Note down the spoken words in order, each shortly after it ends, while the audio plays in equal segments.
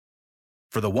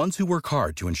For the ones who work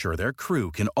hard to ensure their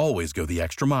crew can always go the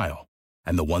extra mile,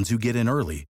 and the ones who get in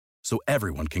early so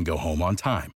everyone can go home on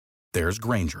time, there's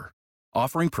Grainger,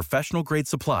 offering professional-grade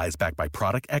supplies backed by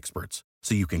product experts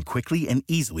so you can quickly and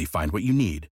easily find what you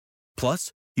need.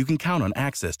 Plus, you can count on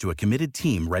access to a committed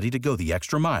team ready to go the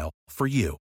extra mile for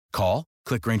you. Call,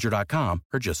 click Grainger.com,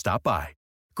 or just stop by.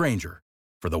 Grainger,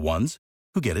 for the ones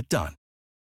who get it done.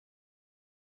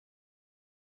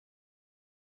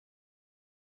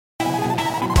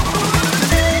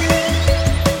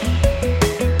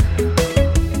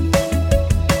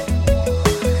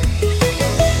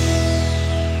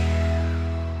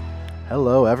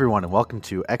 Hello, everyone, and welcome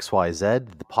to XYZ,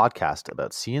 the podcast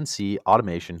about CNC,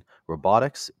 automation,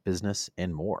 robotics, business,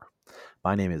 and more.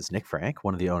 My name is Nick Frank,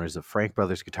 one of the owners of Frank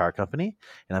Brothers Guitar Company,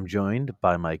 and I'm joined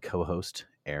by my co-host,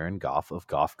 Aaron Goff of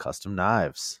Goff Custom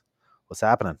Knives. What's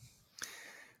happening?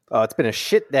 Oh, it's been a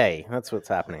shit day. That's what's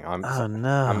happening. I'm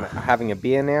having a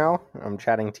beer now. I'm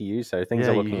chatting to you, so things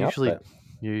are looking up. But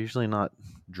you're usually not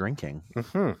drinking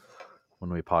when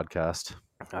we podcast.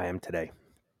 I am today.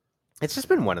 It's just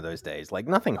been one of those days. Like,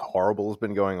 nothing horrible has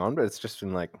been going on, but it's just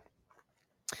been like,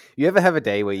 you ever have a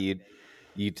day where you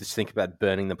just think about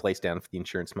burning the place down for the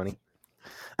insurance money?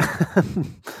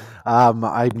 I'm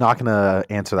not going to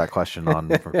answer that question on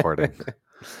recording.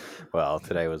 Well,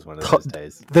 today was one of those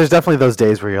days. There's definitely those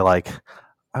days where you're like,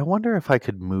 I wonder if I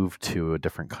could move to a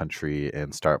different country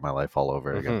and start my life all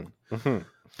over again.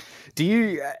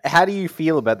 How do you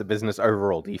feel about the business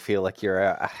overall? Do you feel like you're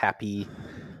a happy,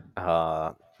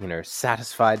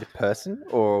 satisfied person,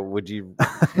 or would you?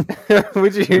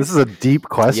 This is a deep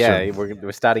question. Yeah,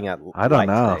 we're starting out. I don't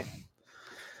know.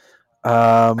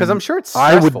 Because I'm sure it's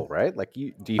stressful, right? Like, do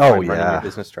you find running your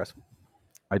business stressful?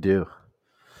 I do.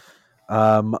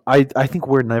 I think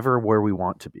we're never where we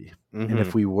want to be, and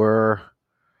if we were,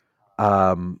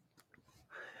 where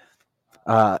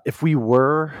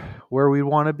we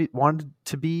wanted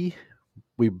to be,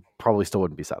 we probably still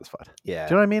wouldn't be satisfied. Yeah.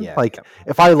 Do you know what I mean? Yeah, like,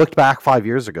 if I looked back 5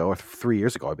 years ago or 3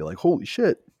 years ago, I'd be like, holy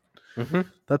shit,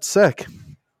 that's sick.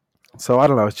 So I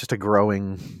don't know. It's just a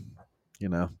growing,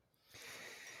 I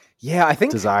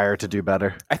think desire to do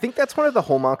better. I think that's one of the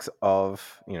hallmarks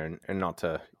of, and not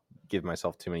to give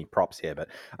myself too many props here, but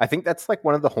I think that's like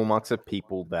one of the hallmarks of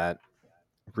people that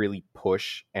really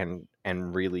push and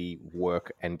really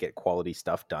work and get quality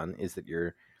stuff done, is that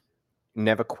you're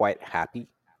never quite happy.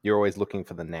 You're always looking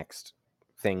for the next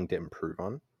thing to improve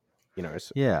on, So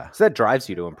that drives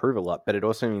you to improve a lot, but it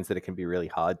also means that it can be really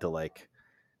hard to like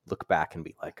look back and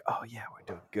be like, oh yeah, we're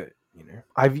doing good,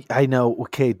 I know.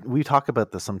 Okay, we talk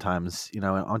about this sometimes, in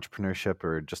entrepreneurship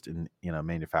or just in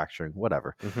manufacturing,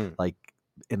 whatever. Like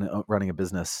in running a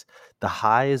business, the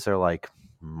highs are like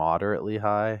moderately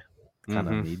high, kind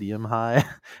of medium high,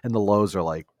 and the lows are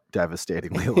like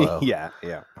devastatingly low. Yeah,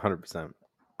 100%.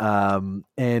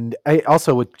 And I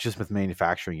also with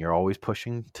manufacturing, you're always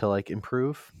pushing to like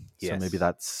improve. Yes. So maybe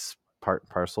that's part and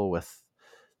parcel with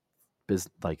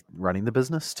like running the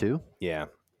business too. Yeah.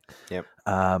 Yep.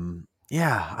 I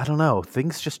don't know.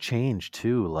 Things just change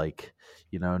too. Like,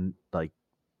 like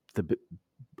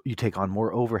you take on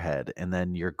more overhead and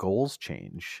then your goals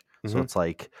change. So it's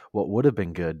like what would have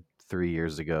been good 3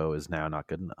 years ago is now not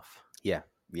good enough. Yeah.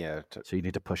 Yeah. So you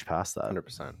need to push past that.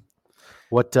 100%.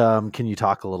 What can you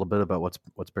talk a little bit about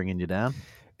what's bringing you down?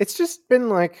 It's just been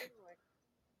like,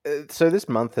 so this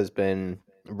month has been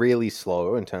really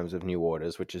slow in terms of new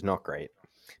orders, which is not great.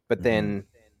 But then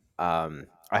I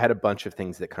had a bunch of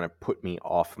things that kind of put me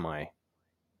off my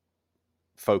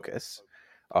focus,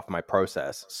 off my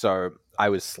process. So I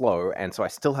was slow, and so I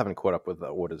still haven't caught up with the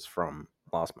orders from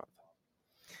last month.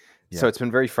 Yeah. So it's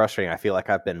been very frustrating. I feel like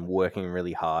I've been working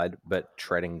really hard, but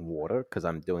treading water because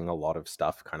I'm doing a lot of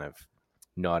stuff kind of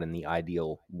not in the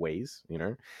ideal ways,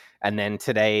 And then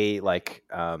today, like,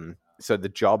 so the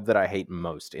job that I hate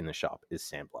most in the shop is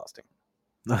sandblasting.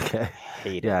 Okay.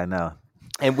 Hate it. Yeah, I know.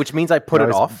 And which means I put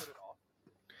it off,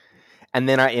 and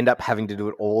then I end up having to do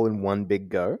it all in one big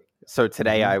go. So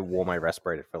today I wore my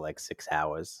respirator for like 6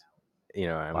 hours,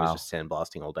 I was just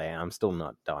sandblasting all day. I'm still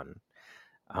not done.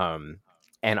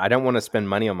 And I don't want to spend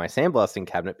money on my sandblasting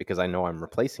cabinet because I know I'm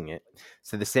replacing it.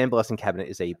 So the sandblasting cabinet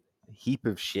is a heap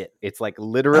of shit. It's like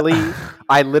literally,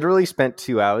 I literally spent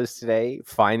 2 hours today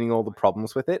finding all the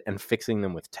problems with it and fixing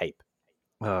them with tape.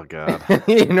 Oh god.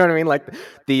 You know what I mean? Like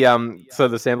the so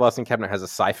the sandblasting cabinet has a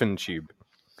siphon tube,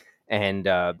 and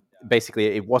basically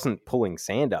it wasn't pulling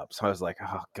sand up. So I was like,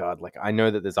 oh god, like I know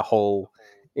that there's a hole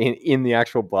in the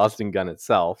actual blasting gun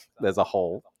itself. There's a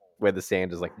hole where the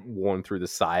sand is like worn through the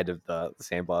side of the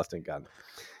sandblasting gun.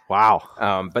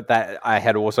 Wow. But that I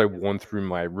had also worn through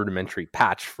my rudimentary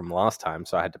patch from last time,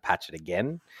 so I had to patch it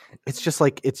again. It's just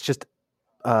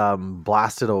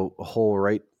blasted a hole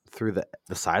right through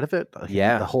the side of it.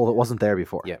 Yeah. The hole that wasn't there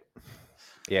before. Yeah.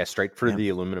 Yeah, straight through the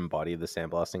aluminum body of the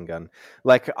sandblasting gun.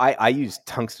 Like I use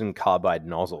tungsten carbide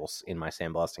nozzles in my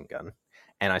sandblasting gun,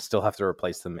 and I still have to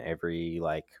replace them every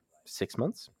like 6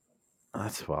 months.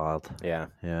 That's wild. Yeah.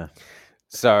 Yeah.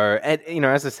 So, and,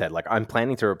 as I said, like I'm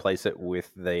planning to replace it with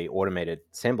the automated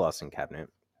sandblasting cabinet,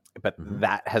 but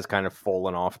that has kind of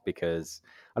fallen off because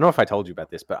I don't know if I told you about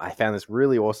this, but I found this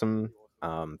really awesome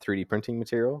 3D printing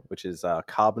material, which is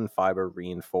carbon fiber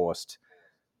reinforced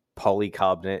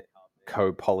polycarbonate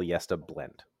copolyester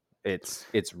blend. It's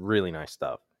really nice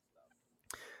stuff,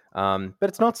 but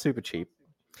it's not super cheap,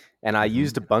 and I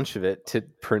used a bunch of it to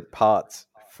print parts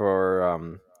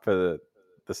for the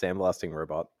sandblasting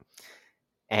robot.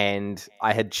 And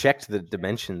I had checked the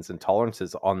dimensions and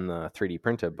tolerances on the 3D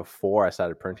printer before I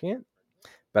started printing it,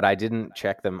 but I didn't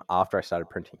check them after I started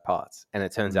printing parts. And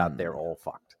it turns out they're all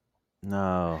fucked.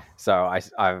 No. So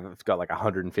I've got like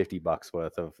 $150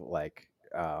 worth of like,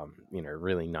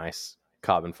 really nice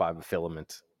carbon fiber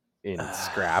filament in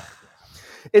scrap.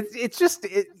 It's just,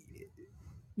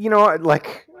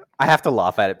 like I have to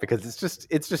laugh at it because it's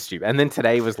just stupid. And then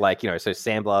today was like, so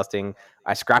sandblasting,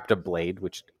 I scrapped a blade,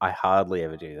 which I hardly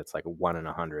ever do. That's like a 1 in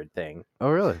 100 thing. Oh,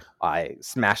 really? I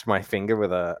smashed my finger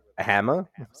with a hammer.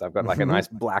 So I've got like a nice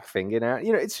black finger now.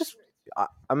 It's just, I'm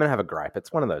going to have a gripe.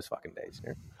 It's one of those fucking days.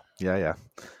 Yeah.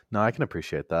 No, I can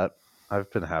appreciate that.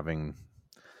 I've been having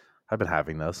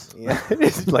those. Yeah.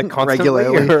 It's like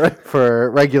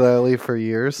regularly for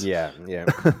years. Yeah. Yeah.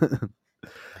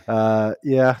 No,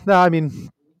 I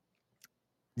mean,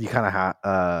 you kind of have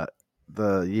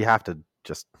you have to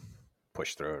just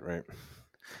push through it, right?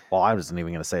 Well, I wasn't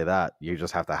even going to say that. You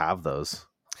just have to have those,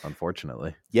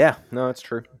 unfortunately. Yeah, no, it's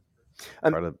true.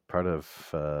 Part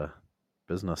of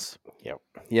business.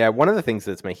 Yeah. One of the things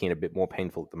that's making it a bit more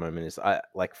painful at the moment is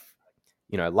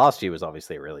last year was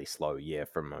obviously a really slow year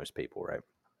for most people, right?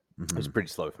 It was pretty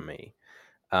slow for me.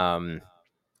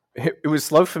 It was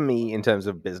slow for me in terms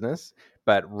of business,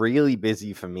 but really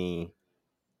busy for me.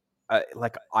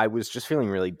 I was just feeling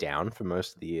really down for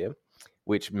most of the year,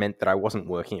 which meant that I wasn't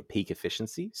working at peak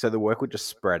efficiency. So the work would just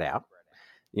spread out,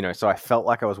 so I felt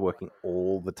like I was working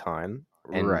all the time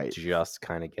and just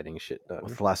kind of getting shit done.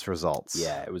 With less results.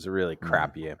 Yeah, it was a really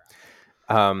crap year.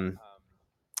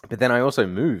 But then I also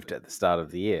moved at the start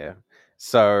of the year.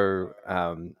 So...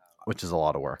 which is a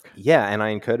lot of work. Yeah, and I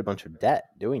incurred a bunch of debt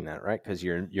doing that, right? Because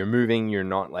you're moving, you're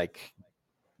not like...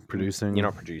 producing. You're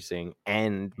not producing.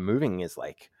 And moving is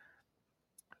like...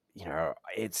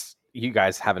 it's you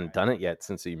guys haven't done it yet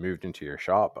since you moved into your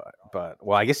shop, but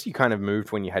well, I guess you kind of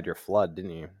moved when you had your flood,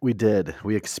 didn't you? We did.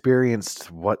 We experienced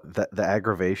the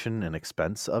aggravation and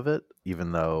expense of it,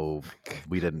 even though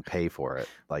we didn't pay for it.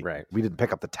 Like, we didn't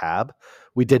pick up the tab.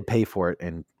 We did pay for it,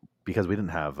 and because we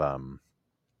didn't have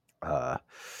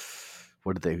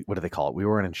what do they call it? We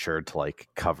weren't insured to like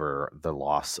cover the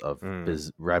loss of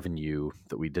revenue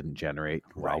that we didn't generate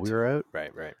while we were out.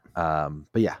 Right.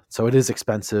 But yeah, so it is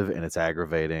expensive and it's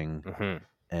aggravating,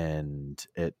 and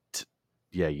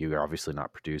you're obviously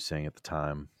not producing at the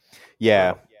time.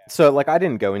 Yeah. So like I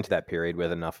didn't go into that period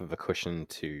with enough of a cushion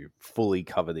to fully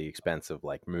cover the expense of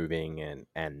like moving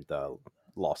and the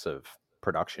loss of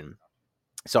production.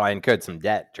 So I incurred some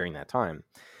debt during that time,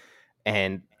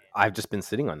 and I've just been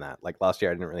sitting on that. Like last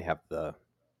year, I didn't really have the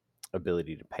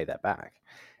ability to pay that back.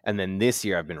 And then this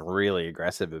year I've been really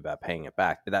aggressive about paying it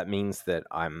back. But that means that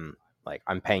I'm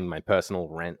paying my personal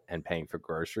rent and paying for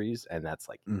groceries. And that's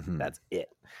like, that's it.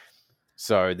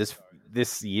 So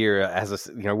this year,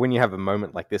 when you have a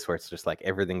moment like this where it's just like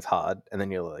everything's hard, and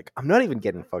then you're like, I'm not even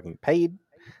getting fucking paid.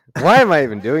 Why am I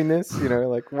even doing this?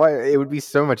 Like why? It would be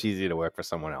so much easier to work for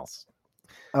someone else.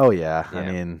 Oh yeah.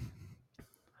 I mean,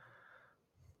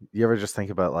 you ever just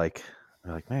think about like,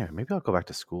 man, maybe I'll go back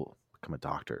to school, become a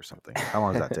doctor or something. How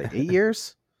long does that take? 8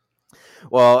 years?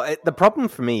 Well, the problem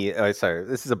for me, so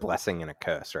this is a blessing and a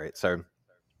curse, right? So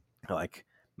like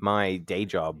my day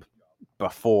job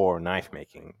before knife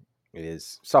making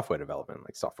is software development,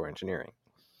 like software engineering.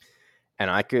 And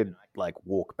I could like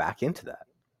walk back into that.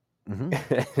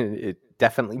 It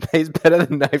definitely pays better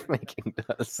than knife making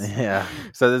does. Yeah.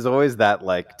 So there's always that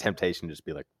like temptation to just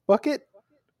be like, fuck it.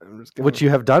 Which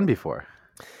you have done before.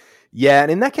 Yeah,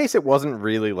 and in that case, it wasn't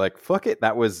really like, fuck it.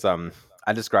 That was, I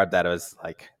described that as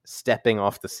like stepping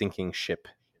off the sinking ship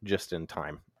just in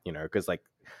time, because like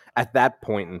at that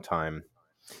point in time,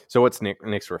 so what's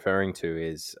Nick's referring to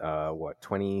is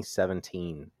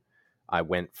 2017. I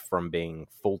went from being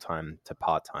full-time to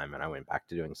part-time, and I went back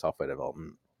to doing software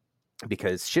development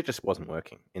because shit just wasn't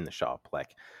working in the shop.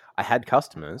 Like, I had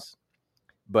customers,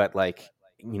 but like,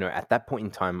 at that point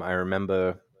in time, I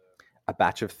remember a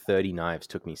batch of 30 knives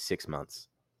took me 6 months.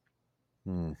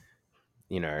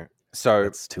 So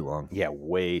that's too long. Yeah,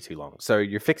 way too long. So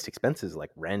your fixed expenses like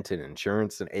rent and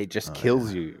insurance, and it just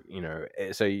kills you.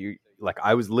 So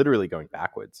I was literally going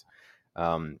backwards,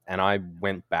 and I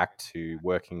went back to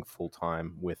working full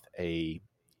time with a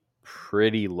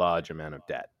pretty large amount of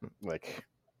debt. Like,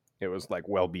 it was like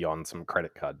well beyond some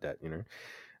credit card debt,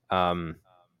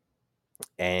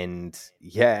 and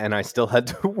I still had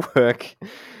to work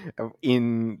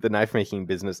in the knife making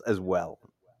business as well.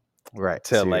 Right.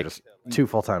 To so just 2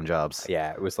 full-time jobs.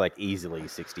 Yeah, it was like easily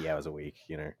 60 hours a week,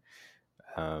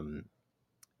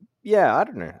 Yeah, I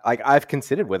don't know. I've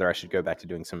considered whether I should go back to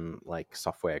doing some like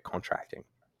software contracting.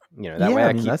 That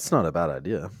way that's not a bad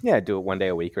idea. Yeah, do it 1 day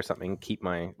a week or something.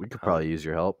 We could probably use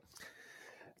your help.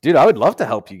 Dude, I would love to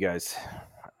help you guys.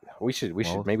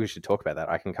 Maybe we should talk about that.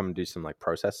 I can come and do some like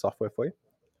process software for you.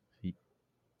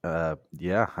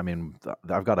 Yeah, I mean,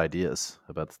 I've got ideas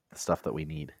about the stuff that we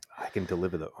need. I can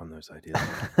deliver on those ideas.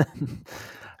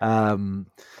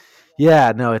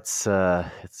 Yeah, no, it's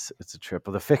a trip.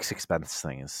 But the fixed expense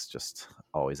thing is just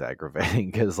always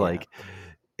aggravating because,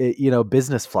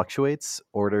 business fluctuates.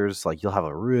 Orders, like, you'll have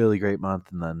a really great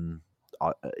month and then,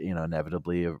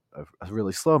 inevitably a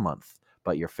really slow month.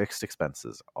 But your fixed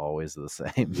expenses always the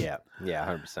same. Yeah,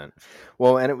 100%.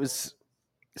 Well, and it was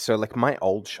so like my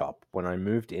old shop. When I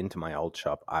moved into my old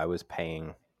shop, I was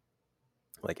paying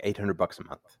like $800 a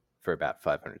month for about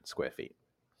 500 square feet,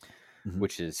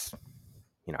 which is,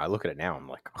 I look at it now, I'm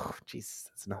like, oh, Jesus,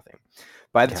 that's nothing.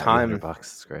 By the time $800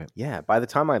 is great. Yeah, by the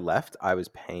time I left, I was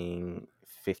paying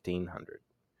 $1,500,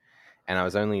 and I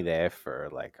was only there for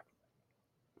like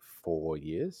 4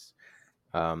 years.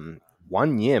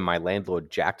 1 year, my landlord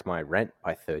jacked my rent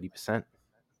by 30%.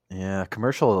 Yeah,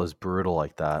 commercial is brutal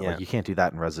like that. Yeah. Like, you can't do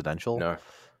that in residential. No.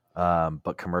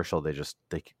 But commercial,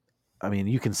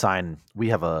 you can sign. We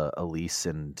have a lease,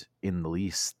 and in the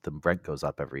lease, the rent goes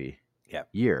up every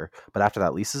year. But after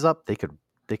that lease is up, they could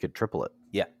triple it.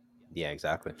 Yeah,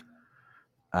 exactly.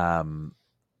 And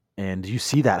you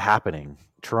see that happening.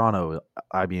 Toronto,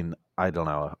 I mean, I don't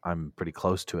know. I'm pretty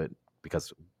close to it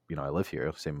because I live here.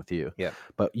 Same with you. Yeah.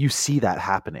 But you see that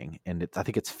happening, and I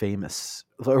think it's famous.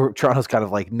 Toronto's kind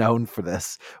of like known for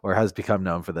this, or has become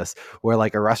known for this, where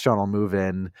like a restaurant will move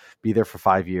in, be there for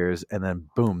 5 years, and then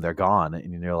boom, they're gone,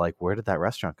 and you're like, where did that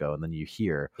restaurant go? And then you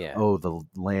hear, oh, the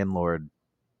landlord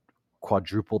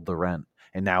quadrupled the rent,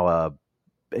 and now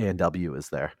A&W is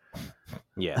there.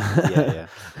 Yeah.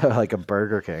 Like a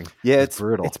Burger King. Yeah, it's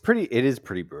brutal. It is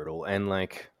pretty brutal, and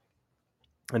like,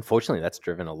 unfortunately, that's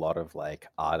driven a lot of like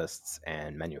artists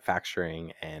and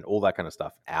manufacturing and all that kind of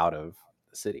stuff out of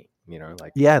the city.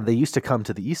 They used to come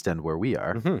to the East End where we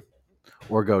are,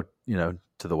 or go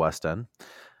to the West End.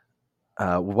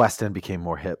 West End became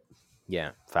more hip,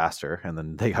 faster, and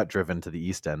then they got driven to the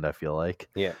East End, I feel like.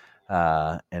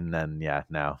 And then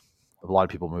now a lot of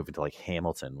people move into like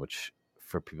Hamilton, which,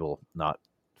 for people not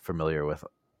familiar with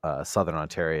Southern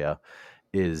Ontario,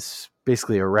 is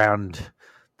basically around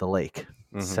the lake.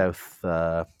 South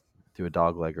through a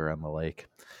dog leg around the lake.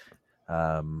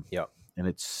 And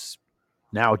it's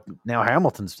now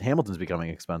Hamilton's becoming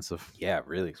expensive. Yeah,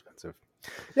 really expensive.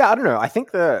 Yeah, I don't know. I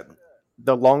think the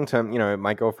long term,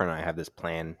 my girlfriend and I have this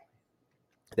plan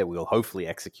that we'll hopefully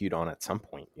execute on at some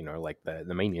point. Like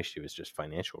the main issue is just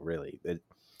financial, really.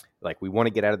 Like, we want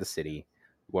to get out of the city.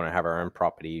 We want to have our own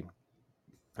property.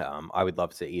 I would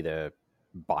love to either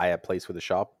buy a place with a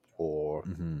shop or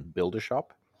build a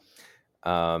shop.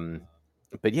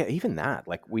 But yeah, even that,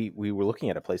 like, we were looking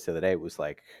at a place the other day. It was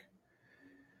like,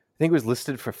 I think it was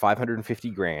listed for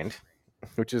 $550,000,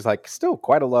 which is like still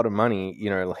quite a lot of money.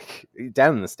 Like,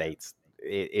 down in the States,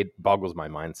 it boggles my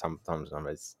mind sometimes,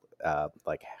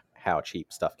 like how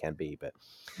cheap stuff can be. But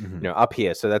up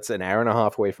here, so that's an hour and a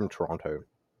half away from Toronto.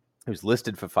 It was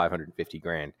listed for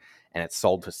 $550,000, and it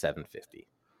sold for $750,000.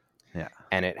 Yeah,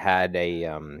 and it had a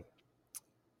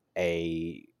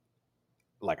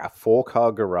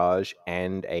 4-car garage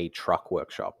and a truck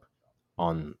workshop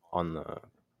on the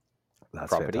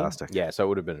property. Fantastic. Yeah, so it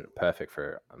would have been perfect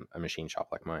for a machine shop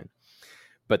like mine.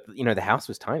 But the house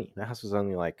was tiny. The house was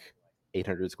only like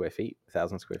 800 square feet,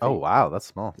 1,000 square feet. Oh wow, that's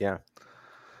small. Yeah.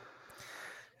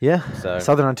 So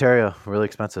Southern Ontario, really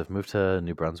expensive. Move to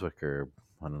New Brunswick, or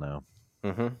I don't know.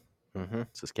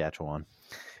 Saskatchewan.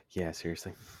 Yeah,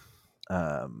 seriously.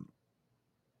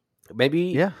 Maybe,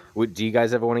 Yeah. do you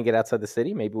guys ever want to get outside the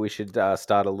city? Maybe we should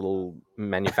start a little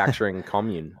manufacturing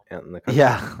commune out in the country.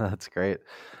 Yeah, that's great.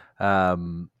 I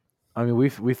mean,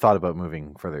 we've thought about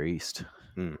moving further east,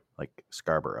 like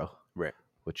Scarborough, right,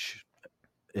 which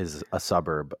is a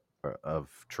suburb of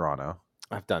Toronto.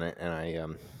 I've done it, and I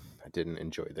didn't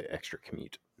enjoy the extra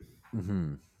commute.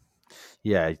 Mm-hmm.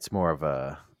 Yeah, it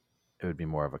would be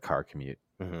more of a car commute.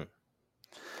 Mm-hmm.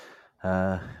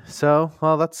 So,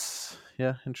 well, that's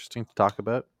interesting to talk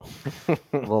about.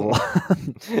 Little,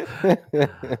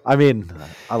 I mean,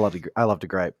 I love to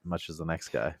gripe much as the next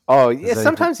guy. Oh yeah,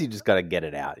 sometimes you just got to get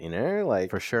it out, like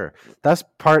for sure. That's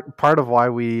part of why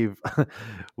we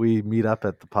meet up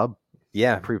at the pub.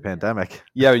 Yeah, pre-pandemic.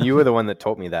 Yeah, you were the one that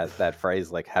taught me that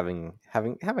phrase, like having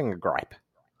a gripe.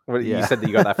 You said that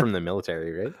you got that from the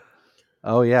military, right?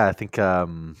 Oh yeah, I think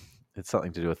it's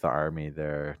something to do with the army.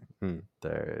 It's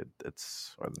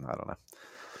I don't know.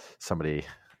 Somebody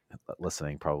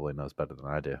listening probably knows better than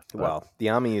I do. Well, the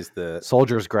army is the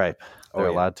soldier's gripe. They're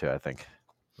allowed to, I think.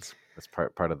 It's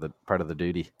part of the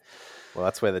duty. Well,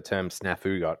 that's where the term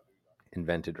snafu got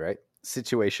invented, right?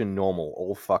 Situation normal,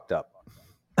 all fucked up.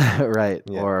 Right.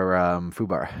 Yeah. Or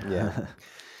FUBAR. Yeah.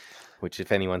 Which,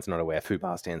 if anyone's not aware,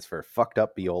 FUBAR stands for fucked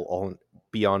up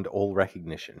beyond all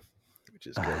recognition, which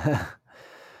is good.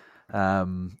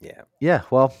 Yeah.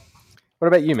 Well, what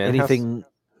about you, man?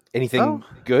 Anything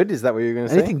good? Is that what you're going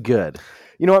to say? Anything good?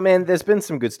 You know what, man? There's been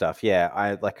some good stuff. Yeah,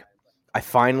 I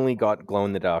finally got glow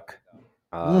in the dark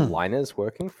liners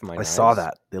working for my knives. I saw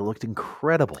that. They looked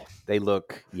incredible. They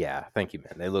look, thank you,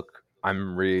 man.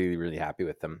 I'm really, really happy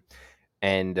with them.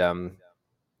 And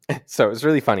so it was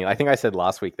really funny. I think I said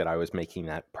last week that I was making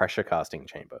that pressure casting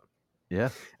chamber. Yeah.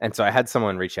 And so I had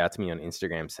someone reach out to me on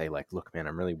Instagram, say like, look, man,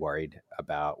 I'm really worried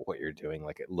about what you're doing.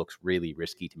 Like, it looks really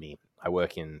risky to me. I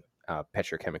work in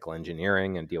petrochemical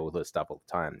engineering and deal with this stuff all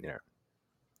the time,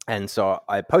 And so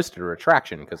I posted a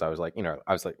retraction because I was like,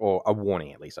 or a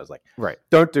warning at least. I was like, right,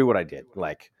 don't do what I did.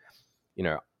 Like,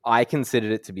 I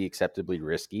considered it to be acceptably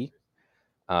risky.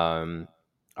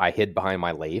 I hid behind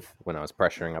my lathe when I was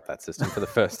pressuring up that system for the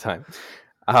first time.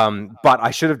 But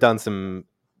I should have done some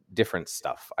different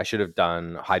stuff. I should have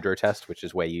done hydro test, which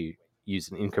is where you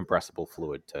use an incompressible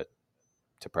fluid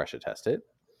to pressure test it.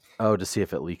 Oh, to see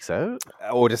if it leaks out?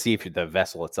 Or to see if the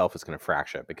vessel itself is going to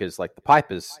fracture, because like the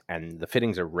pipe and the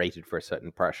fittings are rated for a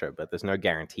certain pressure, but there's no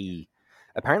guarantee.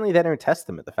 Apparently they don't test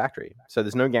them at the factory. So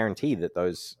there's no guarantee that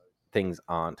those things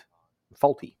aren't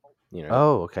faulty.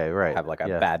 Oh, okay, right. Have like a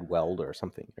bad weld or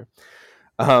something.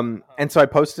 And so I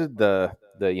posted the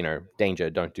danger,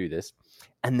 don't do this.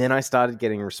 And then I started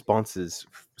getting responses.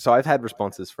 So I've had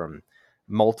responses from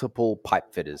multiple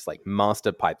pipe fitters, like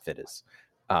master pipe fitters,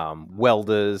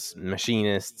 welders,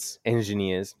 machinists,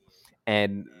 engineers.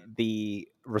 And the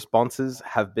responses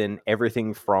have been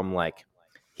everything from like,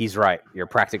 he's right, you're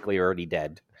practically already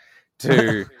dead,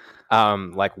 to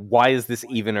like, why is this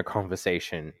even a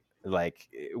conversation? Like,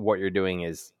 what you're doing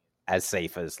is as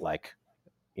safe as like,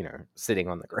 sitting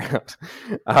on the ground.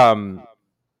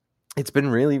 It's been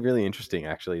really, really interesting,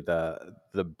 actually, the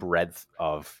breadth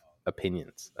of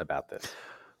opinions about this.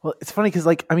 Well, it's funny because,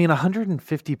 like, I mean,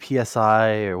 150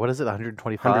 psi, or what is it,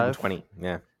 125? 120,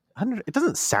 yeah. 100. It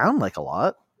doesn't sound like a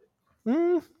lot.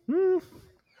 I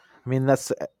mean,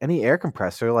 that's any air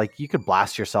compressor. Like, you could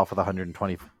blast yourself with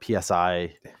 120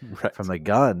 psi from the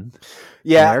gun.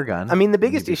 Yeah, air gun. I mean, the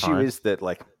biggest issue is that,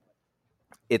 like,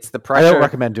 it's the pressure. I don't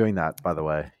recommend doing that, by the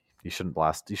way. You shouldn't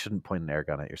point an air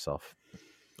gun at yourself.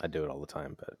 I do it all the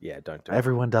time, but don't do it.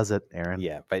 Everyone does it, Aaron.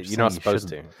 Yeah, but you're not supposed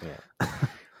to.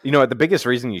 Yeah. The biggest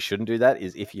reason you shouldn't do that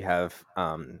is if you have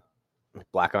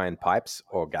black iron pipes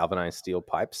or galvanized steel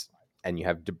pipes and you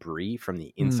have debris from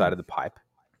the inside of the pipe,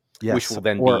 which will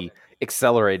then be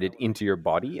accelerated into your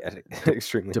body at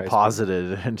extremely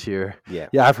deposited into your... Yeah,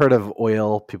 I've heard of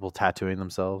oil, people tattooing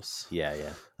themselves. Yeah.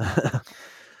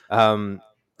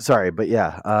 Sorry, but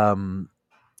yeah.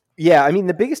 Yeah, I mean,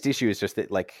 the biggest issue is just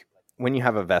that, like, when you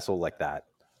have a vessel like that,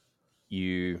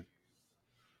 you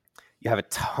have a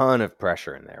ton of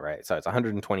pressure in there, right? So it's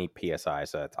 120 psi,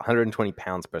 so it's 120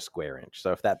 pounds per square inch.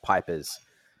 So if that pipe is,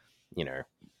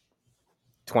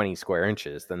 20 square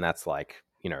inches, then that's like,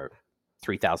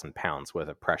 3,000 pounds worth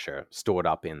of pressure stored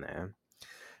up in there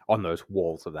on those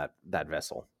walls of that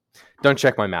vessel. Don't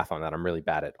check my math on that. I'm really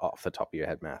bad at off the top of your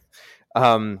head math.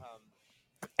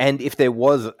 And if there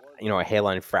was, a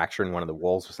hairline fracture in one of the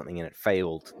walls or something and it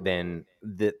failed, then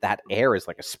that air is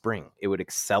like a spring. It would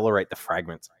accelerate the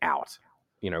fragments out,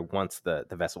 once the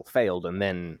vessel failed, and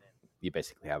then you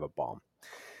basically have a bomb.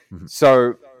 Mm-hmm.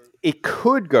 So it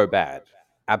could go bad,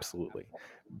 absolutely.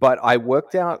 But I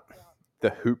worked out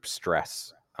the hoop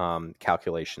stress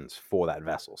calculations for that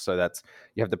vessel. So that's,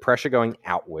 you have the pressure going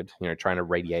outward, trying to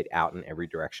radiate out in every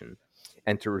direction.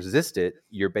 And to resist it,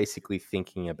 you're basically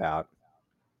thinking about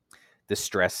the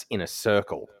stress in a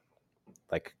circle,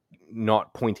 like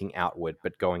not pointing outward,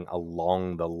 but going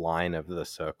along the line of the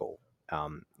circle,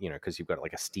 because you've got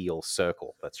like a steel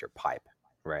circle, that's your pipe,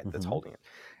 right? That's holding it.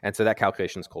 And so that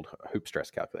calculation is called hoop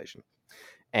stress calculation.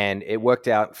 And it worked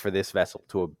out for this vessel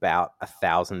to about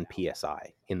 1,000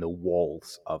 PSI in the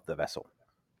walls of the vessel.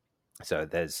 So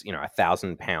there's,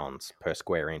 1,000 pounds per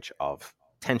square inch of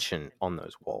tension on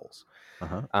those walls.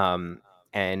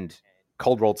 And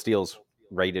cold rolled steel's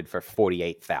rated for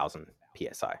 48,000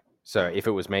 PSI. So if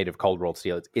it was made of cold rolled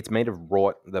steel, it's made of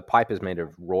wrought. The pipe is made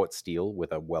of wrought steel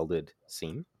with a welded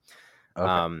seam.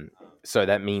 Okay. So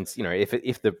that means,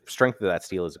 if the strength of that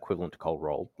steel is equivalent to cold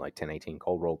rolled, like 1018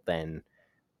 cold rolled, then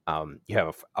you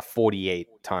have a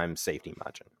 48 times safety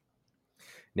margin.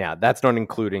 Now, that's not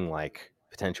including like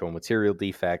potential material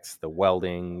defects, the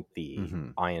welding, the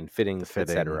iron fittings,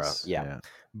 etc. Yeah.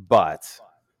 But,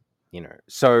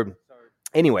 so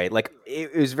anyway, like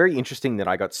it was very interesting that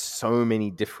I got so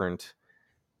many different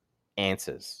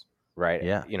answers, right?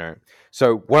 Yeah.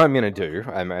 So what I'm going to do,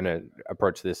 I'm going to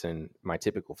approach this in my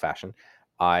typical fashion.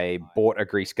 I bought a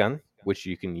grease gun, which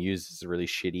you can use as a really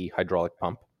shitty hydraulic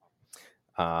pump.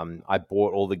 I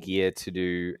bought all the gear to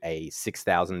do a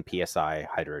 6,000 PSI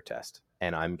hydro test,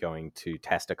 and I'm going to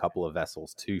test a couple of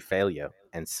vessels to failure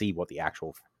and see what the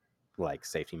actual like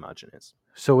safety margin is.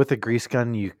 So with a grease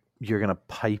gun, you're going to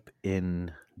pipe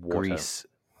in water. Grease.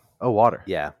 Oh, water.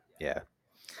 Yeah.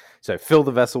 So fill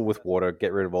the vessel with water,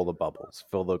 get rid of all the bubbles,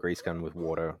 fill the grease gun with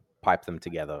water, pipe them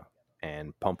together,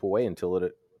 and pump away until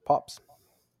it pops.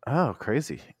 Oh,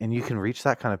 crazy. And you can reach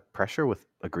that kind of pressure with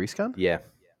a grease gun? Yeah.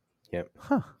 Yep.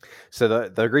 Huh. So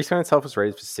the grease gun itself was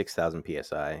rated for 6,000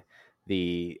 PSI.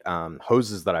 The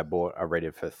hoses that I bought are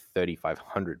rated for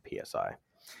 3,500 PSI.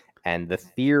 And the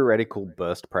theoretical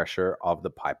burst pressure of the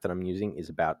pipe that I'm using is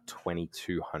about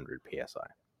 2,200 PSI.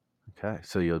 Okay,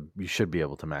 so you should be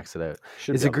able to max it out.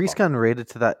 Is a grease gun rated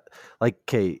to that? Like,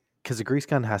 okay, because a grease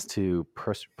gun has to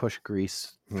push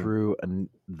grease through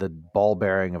the ball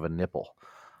bearing of a nipple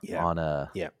on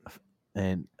a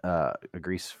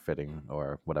grease fitting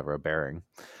or whatever, a bearing.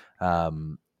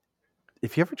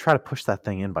 If you ever try to push that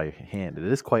thing in by hand, it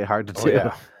is quite hard to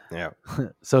do. Yeah.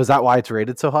 So is that why it's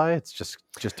rated so high? It's just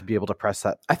to be able to press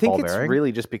that. I think ball it's bearing?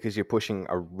 really just because you're pushing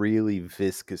a really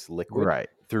viscous liquid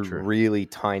through really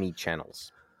tiny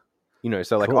channels.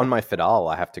 So like on my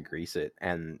Fidal, I have to grease it,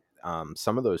 and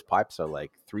some of those pipes are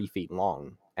like 3 feet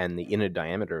long, and the inner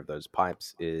diameter of those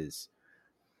pipes is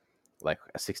like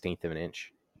a 1/16 of an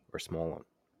inch or smaller.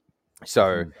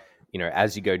 So,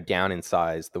 as you go down in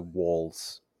size, the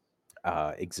walls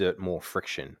exert more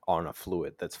friction on a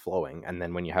fluid that's flowing, and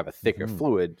then when you have a thicker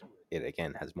fluid, it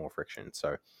again has more friction.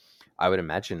 So I would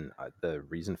imagine the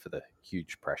reason for the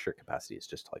huge pressure capacity is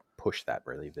just to like push that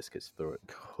really viscous fluid.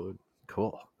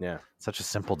 Cool. Yeah, such a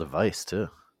simple device too.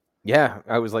 Yeah,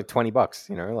 I was like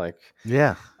 $20, like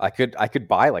yeah, I could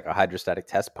buy like a hydrostatic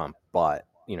test pump, but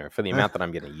for the amount that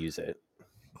I'm going to use it.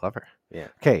 Clever. Yeah.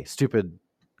 Okay, stupid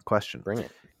question. Bring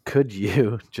it. Could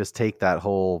you just take that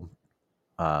whole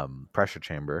pressure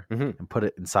chamber and put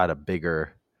it inside a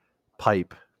bigger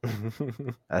pipe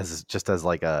as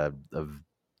like a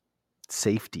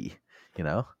safety,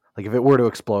 like if it were to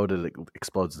explode, it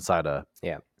explodes inside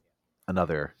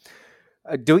another.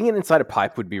 Doing it inside a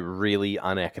pipe would be really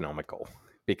uneconomical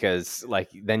because like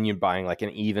then you're buying like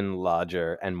an even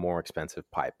larger and more expensive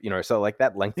pipe, so like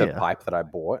that length of pipe that I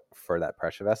bought for that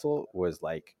pressure vessel was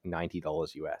like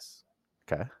 $90 US.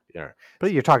 Okay.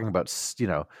 But you're talking about,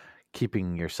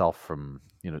 keeping yourself from,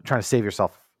 trying to save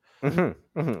yourself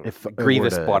if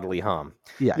grievous bodily harm.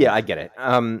 Yeah, I get it.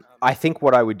 I think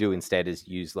what I would do instead is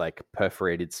use like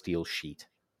perforated steel sheet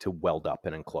to weld up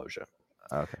an enclosure.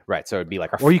 Okay. Right. So it'd be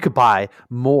like or you could buy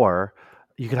more.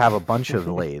 You could have a bunch of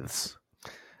lathes,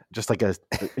 just like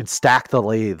and stack the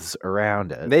lathes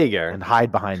around it. There you go. And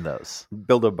hide behind those.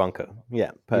 Build a bunker.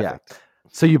 Yeah. Perfect. Yeah.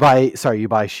 So you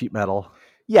buy sheet metal.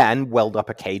 Yeah, and weld up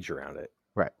a cage around it.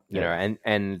 Right.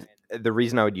 And the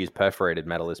reason I would use perforated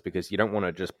metal is because you don't want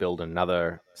to just build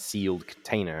another sealed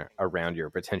container around your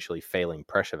potentially failing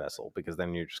pressure vessel, because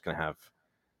then you're just going to have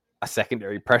a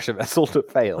secondary pressure vessel to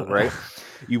fail, right?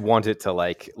 You want it to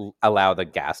like allow the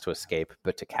gas to escape,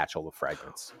 but to catch all the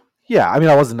fragments. Yeah, I mean,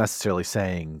 I wasn't necessarily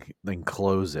saying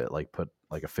enclose it, like put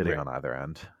like a fitting on either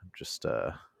end. Just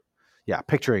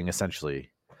picturing essentially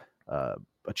a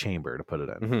chamber to put it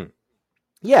in.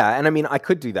 Yeah, and I mean, I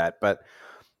could do that, but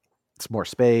it's more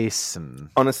space, and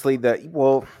honestly,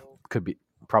 could be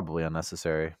probably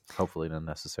unnecessary. Hopefully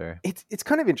unnecessary. It's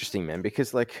kind of interesting, man,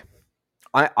 because like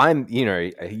I'm,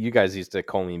 you guys used to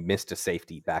call me Mr.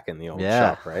 Safety back in the old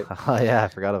shop, right? Oh, yeah, I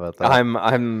forgot about that.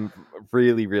 I'm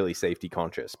really, really safety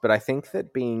conscious, but I think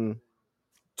that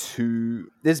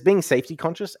there's being safety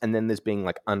conscious, and then there's being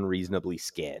like unreasonably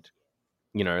scared.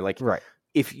 Like right.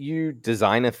 If you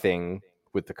design a thing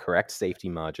with the correct safety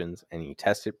margins and you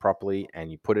test it properly and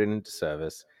you put it into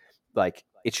service, like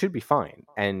it should be fine,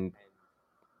 and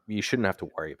you shouldn't have to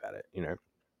worry about it.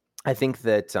 I think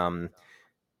that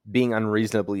being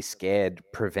unreasonably scared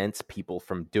prevents people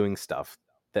from doing stuff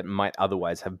that might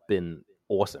otherwise have been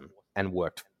awesome and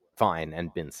worked fine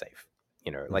and been safe.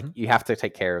 Like you have to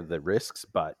take care of the risks,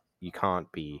 but you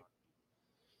can't be.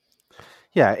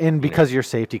 Yeah, and because you're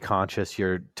safety conscious,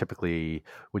 you're typically,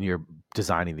 when you're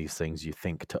designing these things, you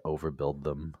think to overbuild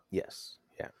them. Yes.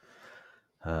 Yeah.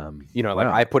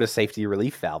 Wow. I put a safety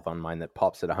relief valve on mine that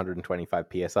pops at 125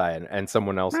 psi, and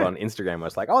someone else on Instagram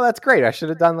was like, "Oh, that's great! I should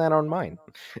have done that on mine."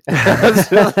 I was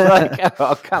just like,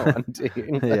 "Oh, come on,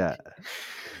 dude!" Yeah,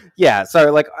 yeah.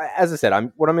 So, like as I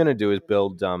said, what I'm going to do is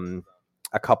build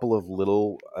a couple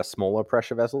of smaller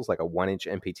pressure vessels, like a 1-inch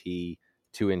MPT,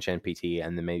 2-inch NPT,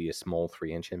 and then maybe a small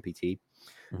 3-inch MPT.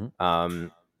 Mm-hmm.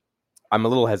 I'm a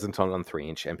little hesitant on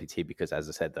 3-inch MPT because, as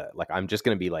I said, I'm just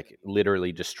going to be like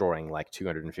literally destroying like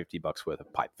 $250 worth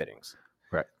of pipe fittings.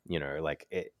 Right. Like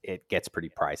it gets pretty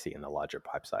pricey in the larger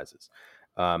pipe sizes.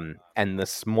 And the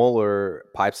smaller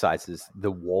pipe sizes,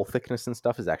 the wall thickness and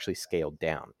stuff is actually scaled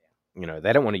down.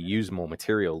 They don't want to use more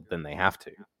material than they have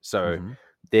to. So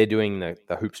they're doing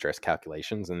the hoop stress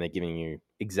calculations, and they're giving you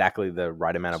exactly the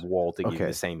right amount of wall to give you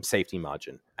the same safety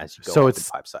margin as you go so up it's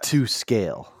in pipe size. to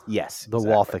scale. Yes. The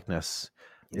wall thickness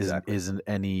isn't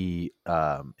any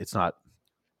it's not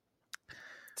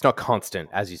constant,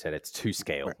 as you said. It's to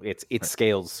scale. Right. It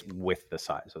scales with the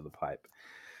size of the pipe.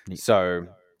 Neat. So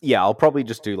yeah, I'll probably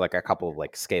just do like a couple of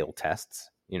like scale tests,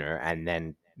 and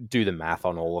then do the math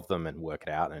on all of them and work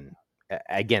it out. And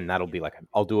again, that'll be like,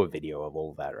 I'll do a video of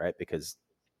all of that, right? Because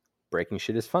breaking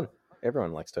shit is fun.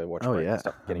 Everyone likes to watch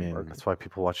stuff getting broken. That's why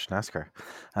people watch NASCAR.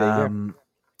 There you go.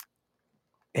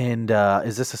 And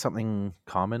is this something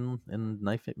common in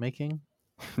knife making?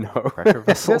 No. Pressure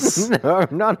vessels? No,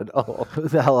 not at all. Who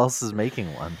the hell else is making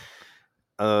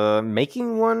one?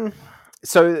 Making one?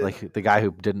 So like the guy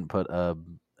who didn't put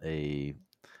a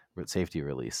safety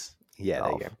release. Yeah,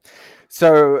 there you go.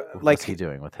 So what's he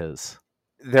doing with his?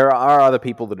 There are other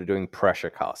people that are doing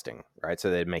pressure casting, right? So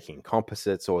they're making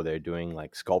composites, or they're doing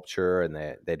like sculpture, and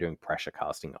they're doing pressure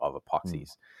casting of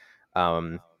epoxies.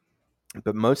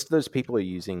 But most of those people are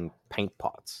using paint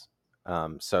pots.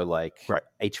 So like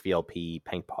HVLP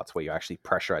paint pots, where you actually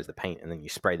pressurize the paint and then you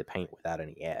spray the paint without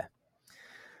any air.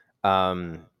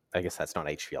 I guess that's not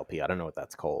HVLP. I don't know what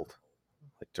that's called.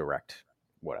 Like direct,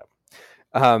 whatever.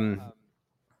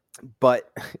 But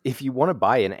if you want to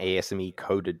buy an ASME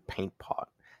coated paint pot,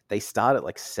 they start at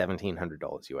like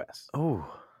 $1,700 US. Oh,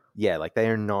 yeah, like they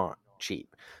are not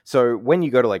cheap. So when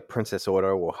you go to like Princess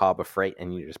Auto or Harbor Freight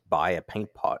and you just buy a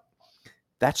paint pot,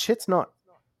 that shit's not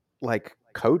like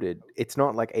coated. It's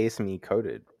not like ASME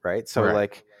coated, right? So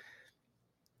like,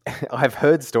 I've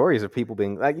heard stories of people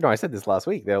being like, I said this last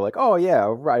week. They're like, "Oh yeah, I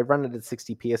run it at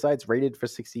 60 psi. It's rated for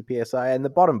 60 psi, and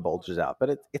the bottom bulges out, but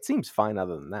it seems fine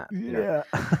other than that." Yeah.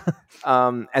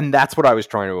 And that's what I was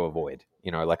trying to avoid.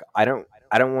 Like I don't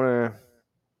want to.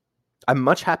 I'm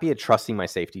much happier trusting my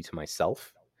safety to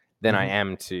myself than I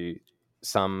am to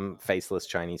some faceless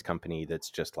Chinese company that's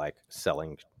just like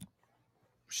selling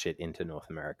shit into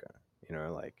North America.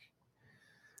 Like,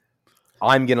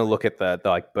 I'm going to look at the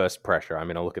like burst pressure. I'm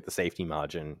going to look at the safety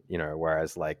margin,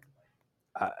 whereas like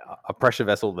a pressure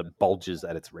vessel that bulges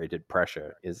at its rated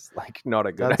pressure is like not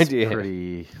a good idea.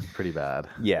 Pretty bad.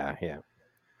 Yeah.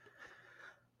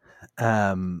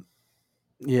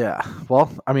 Yeah. Well,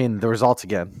 I mean, the results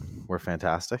again were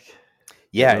fantastic.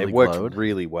 Yeah, really it worked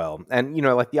really well. And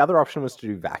like the other option was to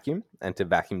do vacuum and to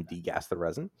vacuum degas the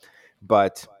resin,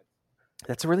 but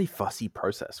that's a really fussy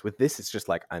process. With this, it's just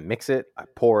like I mix it, I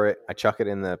pour it, I chuck it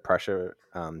in the pressure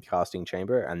casting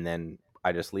chamber, and then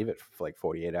I just leave it for like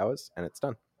 48 hours, and it's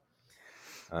done.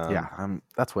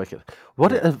 That's wicked.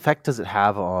 What effect does it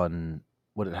have on?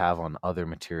 Would it have on other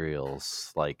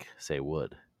materials, like say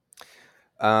wood?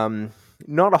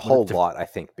 Not a whole lot, I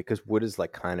think, because wood is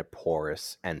like kind of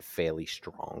porous and fairly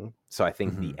strong. So I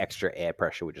think the extra air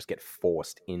pressure would just get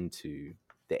forced into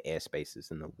the air spaces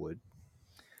in the wood.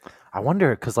 I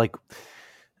wonder, because like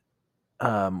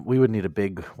we would need a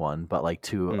big one, but like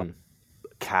to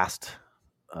cast,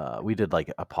 we did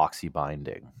like epoxy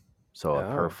binding, so a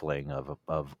purfling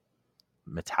of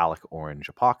metallic orange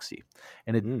epoxy,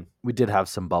 and we did have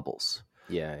some bubbles.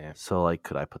 Yeah. So like,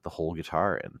 could I put the whole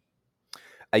guitar in?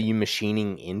 Are you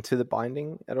machining into the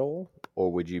binding at all,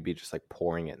 or would you be just like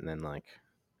pouring it and then like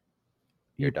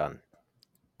you're done?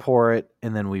 Pour it,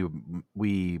 and then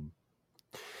we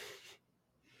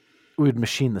would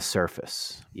machine the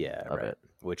surface. Of it,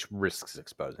 which risks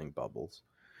exposing bubbles.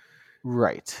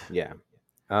 Right. Yeah.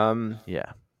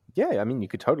 Yeah. Yeah. I mean, you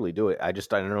could totally do it. I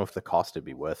don't know if the cost would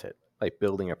be worth it. Like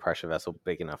building a pressure vessel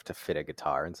big enough to fit a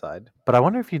guitar inside. But I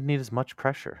wonder if you'd need as much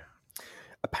pressure.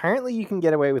 Apparently, you can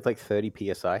get away with like 30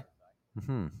 psi.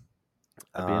 Mm-hmm.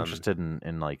 I'd be interested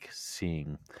in like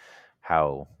seeing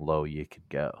how low you could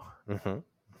go.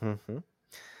 Who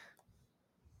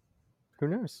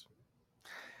knows?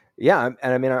 Yeah,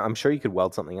 and I mean, I'm sure you could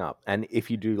weld something up. And if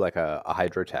you do like a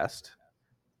hydro test,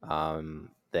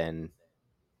 then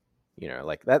you know,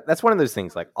 like that's one of those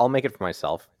things. Like, I'll make it for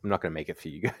myself. I'm not going to make it for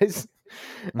you guys.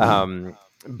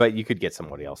 But you could get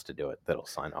somebody else to do it that'll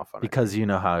sign off on it. Because you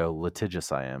know how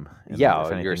litigious I am. And yeah,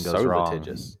 if you're so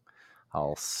litigious.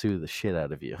 I'll sue the shit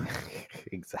out of you.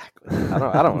 Exactly.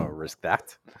 I don't want to risk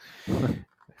that.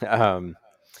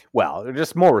 Well,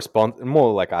 just more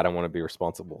like I don't want to be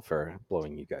responsible for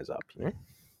blowing you guys up. You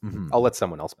know, I'll let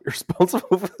someone else be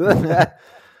responsible for that.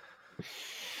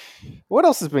 What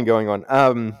else has been going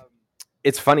on?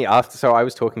 It's funny. So I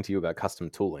was talking to you about custom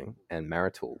tooling and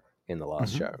Maritool in the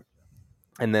last show,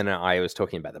 and then I was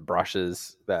talking about the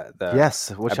brushes.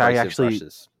 Yes, which I actually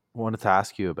wanted to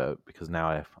ask you about, because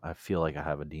now I feel like I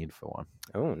have a need for one.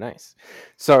 Oh, nice.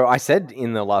 So I said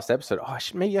in the last episode,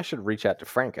 maybe I should reach out to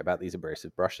Frank about these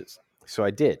abrasive brushes. So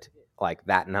I did, like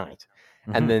that night.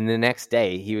 And then the next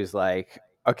day he was like,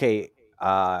 okay,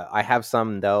 I have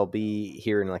some, they'll be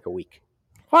here in like a week.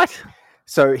 What?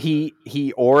 So he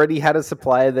already had a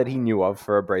supplier that he knew of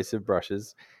for abrasive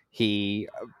brushes. He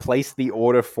placed the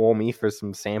order for me for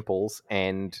some samples,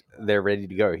 and they're ready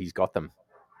to go. He's got them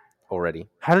already.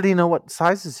 How did he know what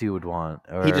sizes he would want?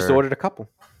 He just ordered a couple.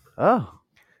 Oh.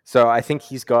 So I think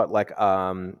he's got like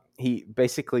he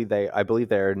basically I believe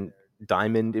they're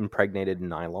diamond impregnated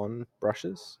nylon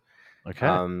brushes.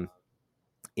 Okay.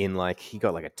 In like he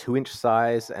got like a 2-inch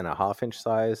size and a 1/2-inch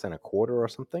size and a 1/4 or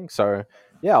something. So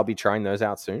yeah, I'll be trying those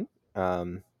out soon.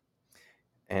 And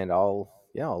I'll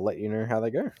let you know how they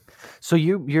go. So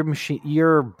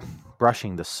you're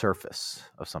brushing the surface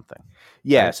of something.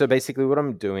 Yeah. Right? So basically, what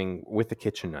I'm doing with the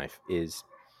kitchen knife is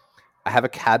I have a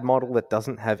CAD model that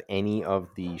doesn't have any of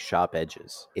the sharp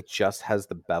edges. It just has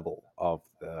the bevel of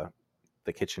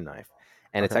the kitchen knife,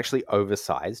 and it's actually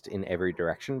oversized in every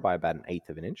direction by about 1/8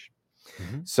 of an inch.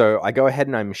 So I go ahead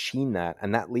and I machine that,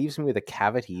 and that leaves me with a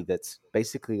cavity that's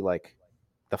basically like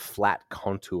the flat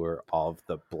contour of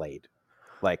the blade.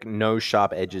 Like no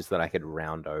sharp edges that I could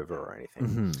round over or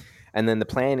anything. And then the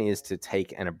plan is to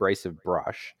take an abrasive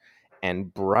brush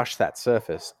and brush that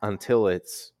surface until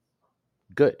it's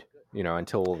good, you know,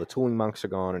 until all the tooling monks are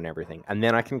gone and everything. And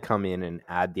then I can come in and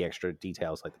add the extra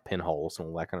details like the pinholes and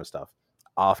all that kind of stuff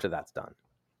after that's done.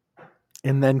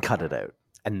 And then cut it out.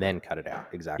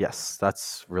 Exactly. Yes,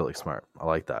 that's really smart. I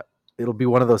like that. It'll be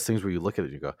one of those things where you look at it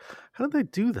and you go, how did they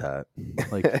do that?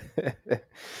 Like,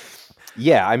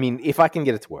 yeah, I mean, if I can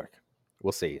get it to work,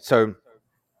 we'll see. So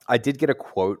I did get a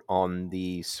quote on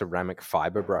the ceramic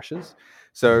fiber brushes.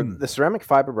 So the ceramic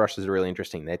fiber brushes are really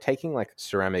interesting. They're taking like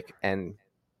ceramic and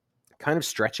kind of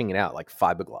stretching it out like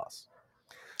fiberglass.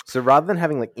 So rather than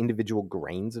having like individual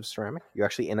grains of ceramic, you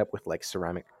actually end up with like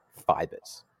ceramic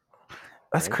fibers.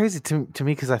 That's crazy to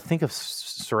me, because I think of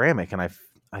ceramic and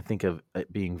I think of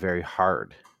it being very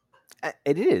hard.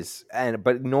 It is,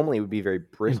 but normally it would be very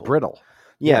brittle.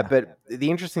 Yeah, but the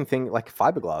interesting thing, like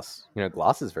fiberglass, you know,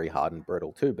 glass is very hard and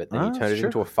brittle too, but then you turn it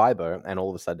into a fiber and all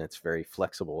of a sudden it's very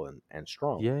flexible and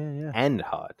strong. Yeah. And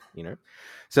hard, you know?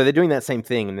 So they're doing that same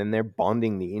thing, and then they're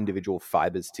bonding the individual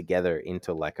fibers together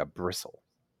into like a bristle.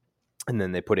 And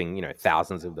then they're putting, you know,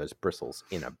 thousands of those bristles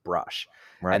in a brush.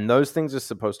 Right. And those things are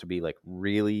supposed to be like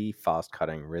really fast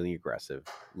cutting, really aggressive,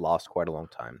 last quite a long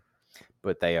time.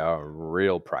 But they are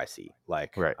real pricey,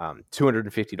 like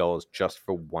 $250 just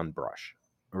for one brush.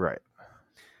 Right.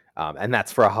 And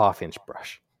that's for a 1/2-inch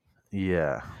brush.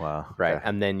 Yeah. Wow. Right. Okay.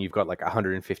 And then you've got like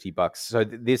 $150. So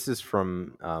this is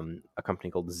from a company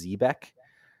called Xebec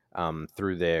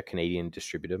through their Canadian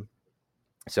distributor.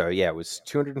 So yeah, it was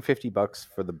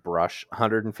 $250 for the brush,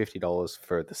 $150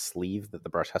 for the sleeve that the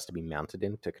brush has to be mounted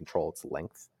in to control its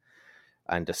length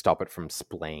and to stop it from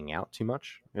splaying out too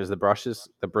much. Because the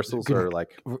bristles are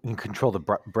like... You can control the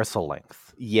bristle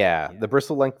length. Yeah, the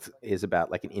bristle length is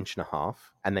about like 1.5 inches,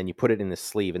 and then you put it in the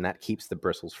sleeve, and that keeps the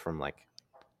bristles from like,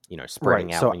 you know,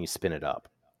 spreading out when you spin it up.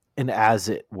 And as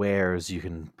it wears, you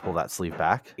can pull that sleeve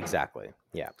back. Exactly.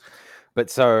 Yeah. But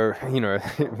so,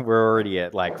 we're already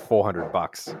at like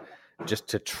 $400 just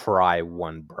to try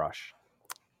one brush.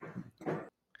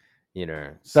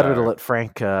 Better to let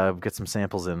Frank get some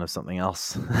samples in of something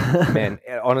else. Man,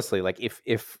 honestly, like if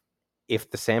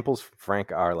the samples from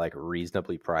Frank are like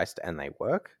reasonably priced and they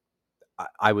work,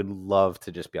 I would love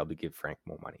to just be able to give Frank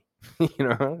more money.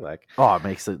 It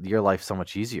makes your life so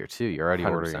much easier too. You're already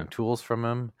 100%. Ordering tools from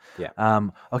him. Yeah.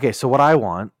 Okay, so what I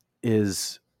want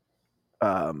is,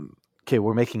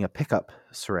 we're making a pickup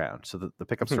surround. So the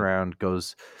pickup surround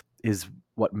is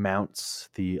what mounts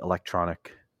the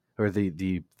electronic or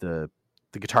the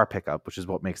guitar pickup, which is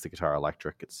what makes the guitar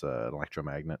electric. It's an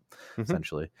electromagnet,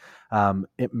 essentially.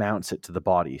 It mounts it to the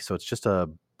body. So it's just a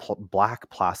black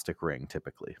plastic ring,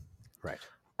 typically. Right.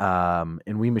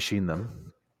 And we machine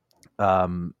them.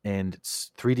 And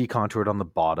it's 3D contoured on the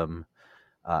bottom.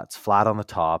 It's flat on the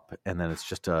top. And then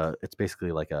it's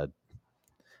basically like a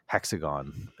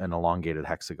hexagon, an elongated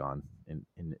hexagon in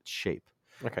its shape.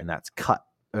 Okay. And that's cut.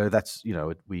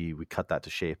 We cut that to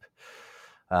shape.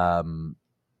 And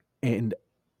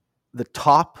the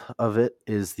top of it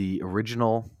is the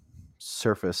original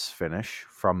surface finish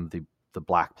from the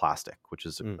black plastic, which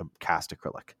is a cast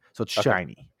acrylic. So it's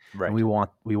shiny. Right. And we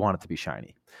want it to be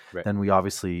shiny. Right. Then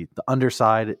the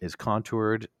underside is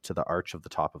contoured to the arch of the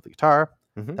top of the guitar.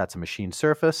 Mm-hmm. That's a machined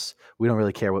surface. We don't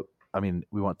really care we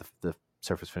want the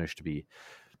surface finish to be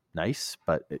nice,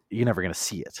 but you're never going to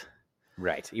see it.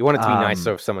 Right. You want it to be nice,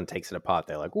 so if someone takes it apart,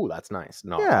 they're like, "Ooh, that's nice."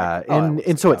 No. Yeah,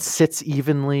 and so it sits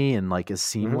evenly and like is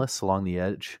seamless along the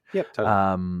edge. Yep.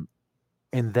 Totally.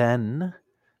 And then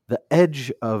the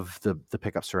edge of the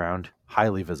pickup surround,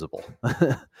 highly visible.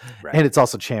 Right. And it's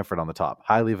also chamfered on the top,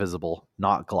 highly visible,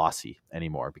 not glossy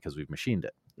anymore because we've machined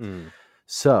it.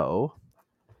 So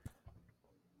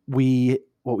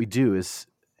what we do is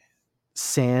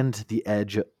sand the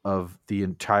edge of the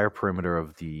entire perimeter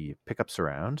of the pickup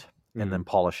surround and then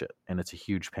polish it. And it's a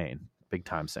huge pain, big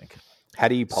time sink. How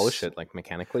do you polish it? Like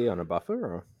mechanically on a buffer?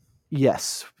 Or?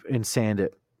 Yes, and sand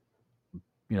it,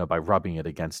 by rubbing it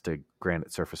against a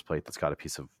granite surface plate that's got a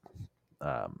piece of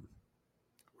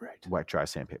wet dry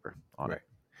sandpaper on it.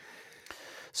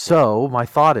 So my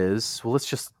thought is,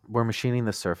 we're machining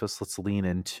the surface. Let's lean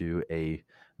into a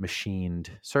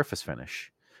machined surface finish.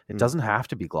 It doesn't have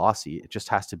to be glossy. It just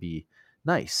has to be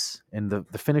nice. And the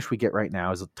finish we get right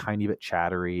now is a tiny bit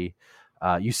chattery.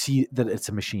 You see that it's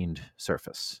a machined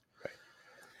surface. Right.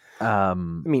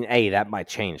 That might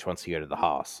change once you go to the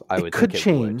Haas. It could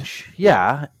change.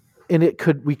 Yeah. And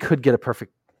we could get a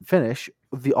perfect finish.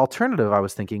 The alternative I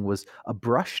was thinking was a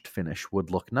brushed finish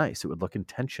would look nice. It would look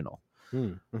intentional.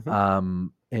 Mm-hmm.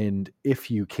 And if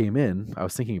you came in, I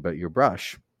was thinking about your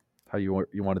brush, how you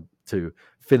wanted to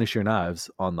finish your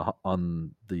knives on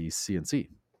the CNC.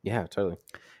 Yeah, totally.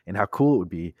 And how cool it would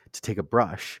be to take a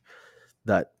brush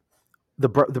that the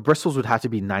bristles would have to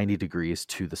be 90 degrees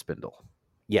to the spindle.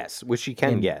 Yes, which you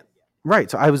can get. Right.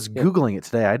 So I was Googling it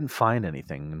today. I didn't find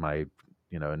anything in my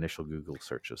initial Google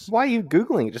searches. Why are you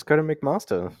Googling it? Just go to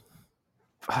McMaster.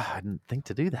 I didn't think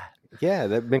to do that. Yeah,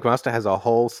 McMaster has a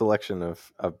whole selection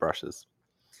of brushes.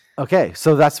 Okay,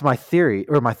 so that's my theory,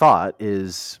 or my thought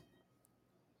is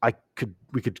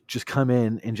we could just come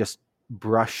in and just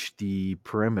brush the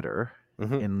perimeter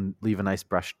and leave a nice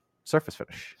brushed surface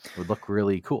finish. It would look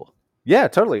really cool. Yeah,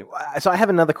 totally. So I have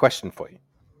another question for you.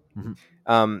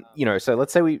 So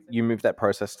let's say you move that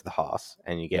process to the Haas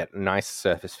and you get a nice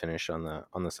surface finish on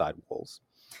the side walls.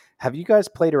 Have you guys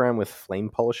played around with flame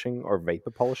polishing or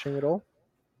vapor polishing at all?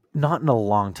 Not in a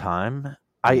long time.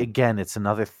 It's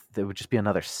another. It would just be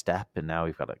another step, and now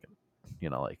we've got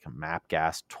like a map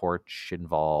gas torch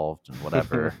involved and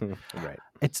whatever. Right.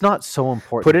 It's not so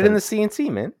important. Put it in the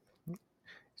CNC, man.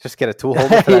 Just get a tool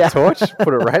holder for that torch,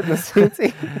 put it right in the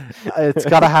CNC. It's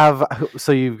got to have.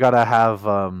 So you've got to have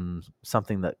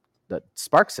something that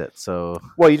sparks it. So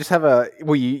you just have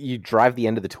you drive the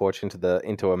end of the torch into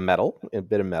a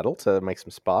bit of metal to make some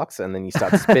sparks, and then you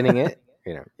start spinning it.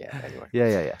 Anyway.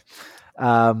 Yeah.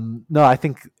 No, I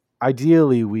think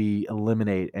ideally we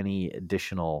eliminate any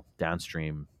additional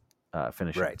downstream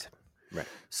finishing. Right.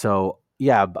 So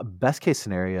best case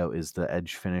scenario is the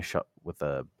edge finish up with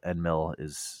a end mill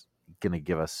is going to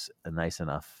give us a nice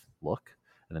enough look,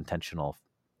 an intentional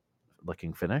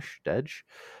looking finished edge,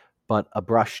 but a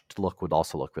brushed look would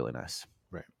also look really nice.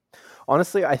 Right.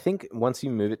 Honestly, I think once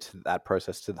you move it to that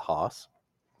process to the Haas,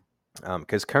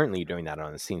 because currently you're doing that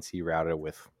on a CNC router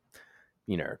with,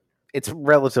 it's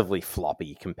relatively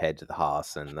floppy compared to the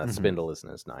Haas, and the spindle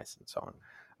isn't as nice and so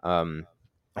on.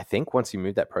 I think once you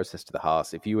move that process to the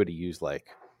Haas, if you were to use like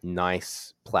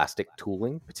nice plastic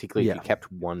tooling, particularly if you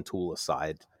kept one tool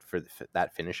aside for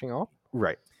that finishing off,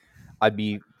 right, I'd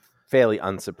be fairly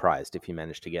unsurprised if you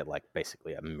managed to get like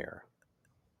basically a mirror.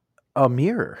 A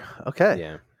mirror. Okay.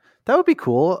 Yeah. That would be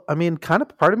cool. I mean, kind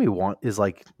of part of me is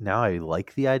like, now I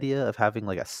like the idea of having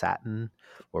like a satin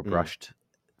or brushed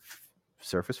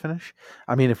surface finish.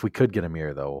 I mean, if we could get a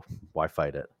mirror though, why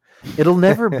fight it? It'll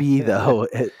never be though.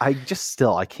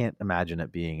 I can't imagine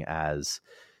it being as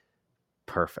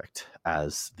perfect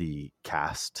as the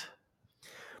cast.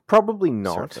 Probably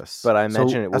not, surface. But I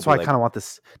imagine that's why I kind of want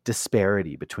this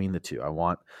disparity between the two. I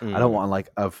don't want like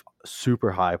a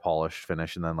super high polished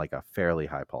finish and then like a fairly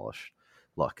high polished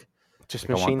look. Just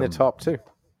like machine the top too.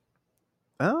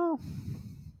 Oh,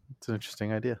 it's an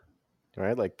interesting idea.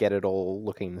 Right, like get it all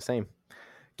looking the same.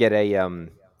 Get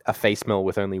a face mill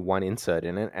with only one insert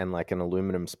in it and like an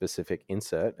aluminum specific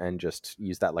insert, and just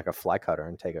use that like a fly cutter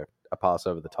and take a pass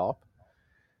over the top.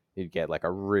 You'd get like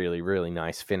a really, really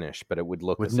nice finish, but it would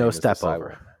look with no step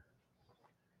over.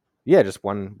 Yeah, just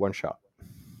one shot.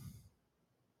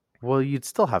 Well, you'd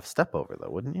still have step over though,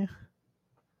 wouldn't you?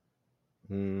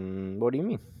 What do you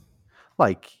mean?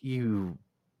 Like you're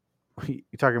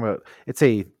talking about, it's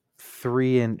a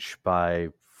 3-inch by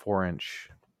 4-inch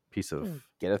piece of.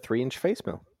 Get a 3-inch face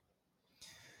mill.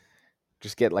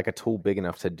 Just get like a tool big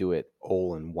enough to do it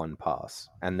all in one pass.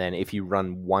 And then if you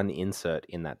run one insert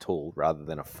in that tool rather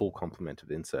than a full complement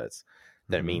of inserts,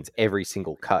 that means every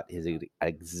single cut is at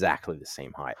exactly the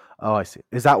same height. Oh, I see.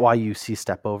 Is that why you see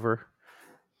step over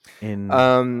in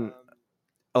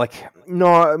like,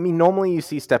 no, I mean, normally you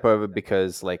see step over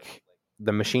because like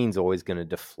the machine's always going to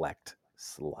deflect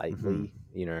slightly,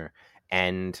 you know,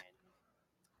 and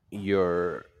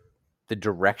the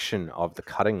direction of the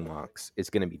cutting marks is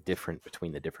going to be different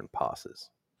between the different passes.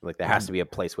 Like there has to be a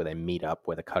place where they meet up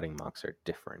where the cutting marks are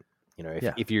different. You know,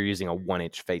 if you're using a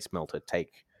 1-inch face mill to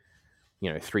take,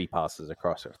 3 passes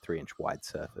across a 3-inch wide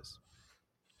surface.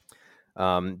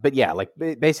 But yeah, like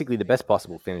basically the best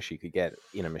possible finish you could get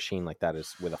in a machine like that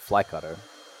is with a fly cutter,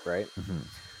 right?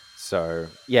 So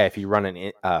yeah, if you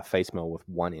run a face mill with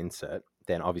one insert,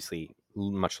 then obviously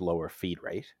much lower feed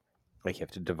rate. Like you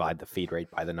have to divide the feed rate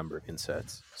by the number of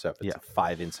inserts. So if it's a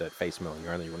 5-insert face mill and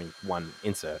you're only running one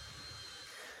insert,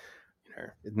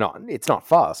 it's not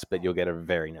fast, but you'll get a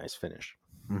very nice finish.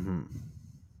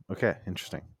 Okay,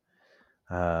 interesting.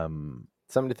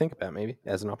 Something to think about maybe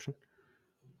as an option.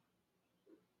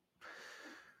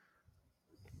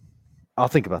 I'll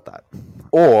think about that.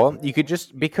 Or you could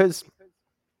just, because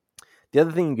the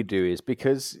other thing you could do is,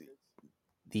 because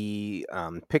the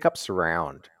pickup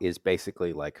surround is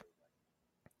basically like,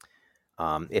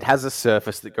 it has a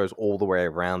surface that goes all the way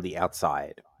around the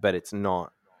outside, but it's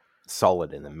not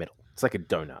solid in the middle. It's like a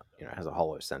donut, it has a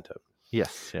hollow center.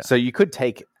 Yes. Yeah. So you could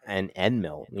take an end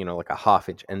mill, like a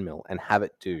 1/2-inch end mill, and have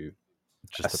it do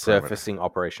just a surfacing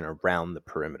operation around the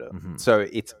perimeter. So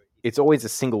it's always a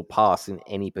single pass in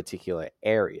any particular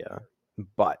area,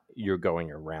 but you're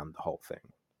going around the whole thing.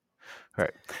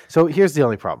 Right. So here's the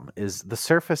only problem: is the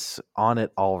surface on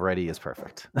it already is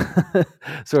perfect.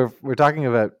 So if we're talking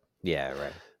about. Yeah,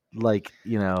 right. Like,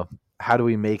 how do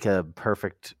we make a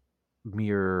perfect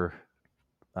mirror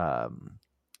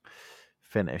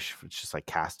finish? It's just like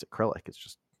cast acrylic.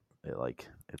 It's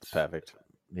perfect.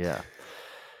 Yeah.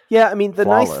 Yeah, I mean, the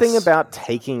flawless. Nice thing about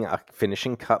taking a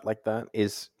finishing cut like that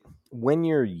is when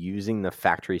you're using the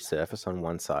factory surface on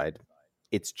one side,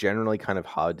 it's generally kind of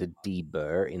hard to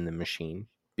deburr in the machine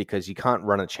because you can't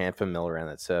run a chamfer mill around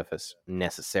that surface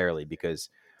necessarily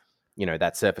because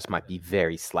that surface might be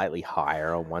very slightly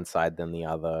higher on one side than the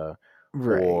other,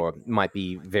 right, or might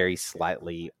be very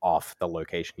slightly off the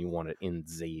location you want it in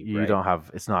Z. You don't have,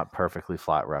 it's not perfectly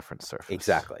flat reference surface.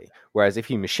 Exactly. Whereas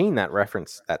if you machine that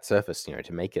surface,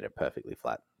 to make it a perfectly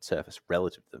flat surface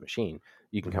relative to the machine,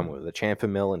 you can come with a chamfer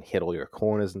mill and hit all your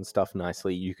corners and stuff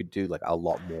nicely. You could do like a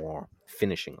lot more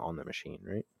finishing on the machine,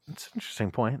 right? It's an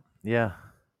interesting point. Yeah.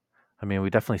 I mean,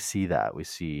 we definitely see that. We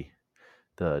see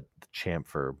the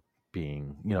chamfer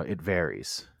being, it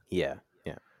varies. Yeah.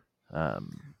 Okay.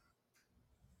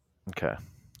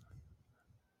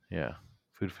 Yeah.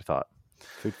 Food for thought.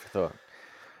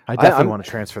 I definitely want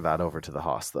to transfer that over to the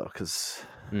Haas though, because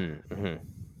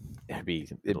it'd be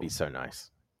so nice,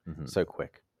 so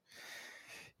quick.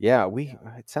 Yeah,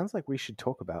 it sounds like we should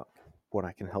talk about what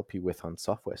I can help you with on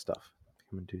software stuff.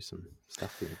 Come and do some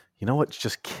stuff for you. You know what's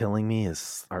just killing me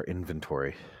is our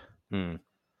inventory.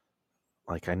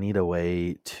 Like I need a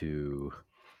way to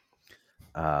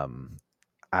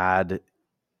add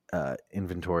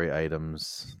inventory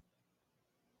items,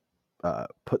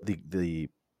 put the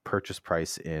purchase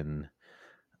price in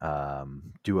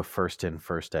do a first in,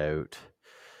 first out,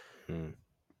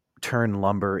 turn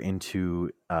lumber into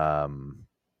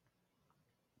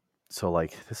so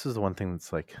like this is the one thing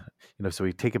that's like, so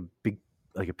we take a big,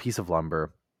 like a piece of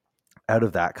lumber, out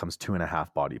of that comes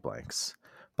 2.5 body blanks,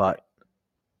 but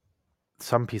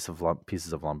some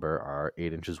pieces of lumber are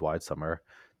 8 inches wide, some are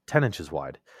 10 inches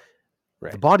wide.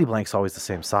 Right. The body blank's always the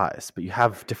same size, but you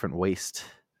have different waste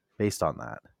based on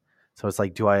that. So it's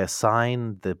like, do I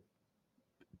assign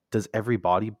does every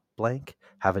body blank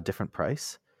have a different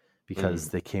price because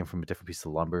they came from a different piece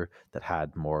of lumber that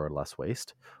had more or less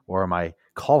waste? Or am I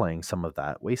calling some of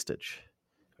that wastage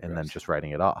and then just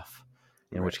writing it off?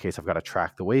 In which case I've got to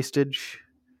track the wastage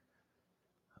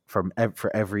for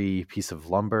every piece of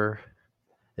lumber.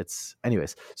 It's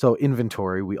anyways. So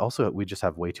inventory, we just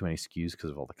have way too many SKUs because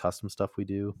of all the custom stuff we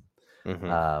do.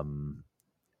 And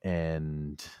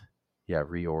yeah,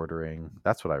 reordering.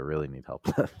 That's what I really need help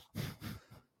with.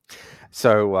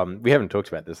 So we haven't talked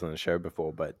about this on the show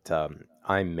before, but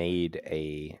I made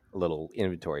a little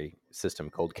inventory system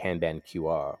called Kanban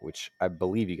QR, which I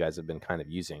believe you guys have been kind of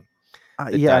using.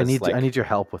 Yeah, I need your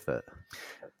help with it.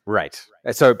 Right.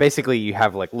 So basically, you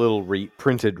have like little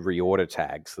printed reorder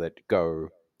tags that go,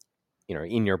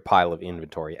 in your pile of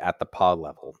inventory at the pod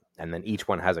level, and then each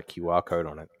one has a QR code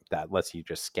on it that lets you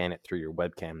just scan it through your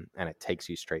webcam, and it takes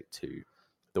you straight to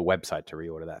the website to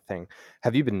reorder that thing.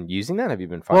 Have you been using that? Have you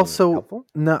been finding it helpful?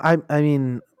 No, I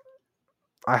mean,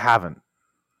 I haven't.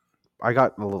 I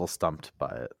got a little stumped by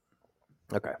it.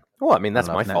 Okay. Well, I mean, that's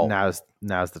my fault. Now's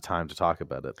the time to talk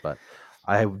about it, but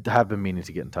I have been meaning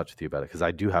to get in touch with you about it because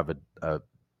I do have a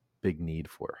big need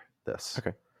for this.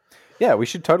 Okay. Yeah, we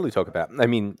should totally talk about it. I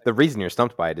mean, the reason you're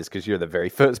stumped by it is because you're the very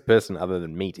first person other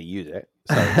than me to use it.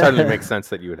 So it totally makes sense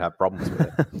that you would have problems with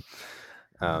it.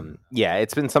 Yeah,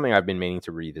 it's been something I've been meaning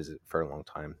to revisit for a long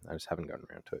time. I just haven't gotten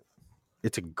around to it.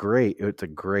 It's a great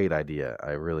idea.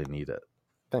 I really need it.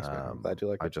 Thanks, man. I'm glad you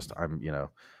like it. I'm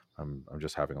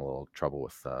just having a little trouble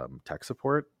with tech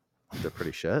support. They're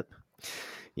pretty shit.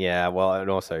 Yeah, well,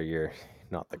 and also you're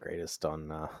not the greatest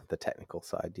on the technical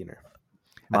side,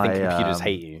 I think computers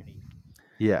hate you.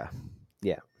 Yeah.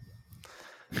 Yeah.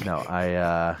 No,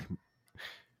 I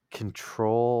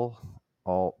Control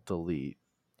Alt Delete.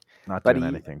 Not doing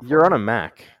anything. You're on a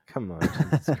Mac. Come on.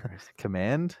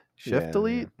 Command Shift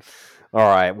Delete. All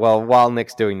right. Well, while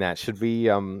Nick's doing that, should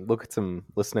we look at some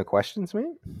listener questions,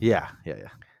 mate? Yeah.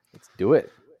 Let's do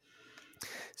it.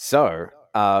 So,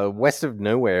 West of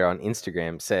Nowhere on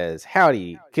Instagram says,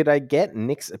 "Howdy, could I get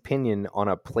Nick's opinion on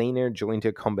a planar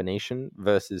jointer combination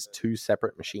versus 2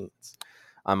 separate machines?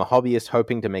 I'm a hobbyist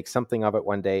hoping to make something of it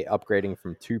one day, upgrading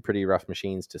from 2 pretty rough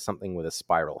machines to something with a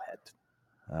spiral head."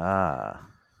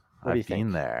 I've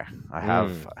been there. I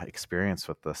have experience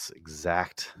with this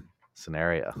exact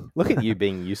scenario. Look at you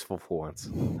being useful for once.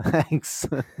 Thanks.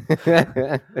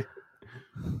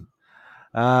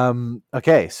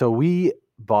 Okay, so we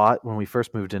bought, when we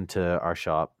first moved into our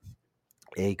shop,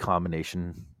 a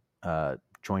combination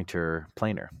jointer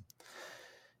planer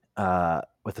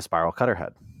with a spiral cutter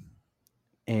head.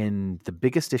 And the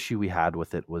biggest issue we had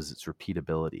with it was its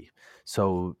repeatability.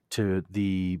 So to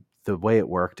the way it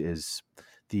worked is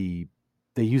they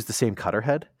use the same cutter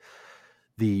head.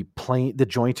 The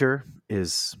jointer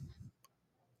is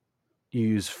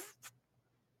use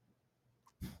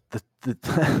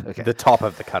the top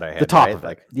of the cutter head. The top right? of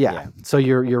it. Yeah. So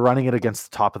you're running it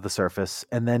against the top of the surface,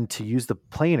 and then to use the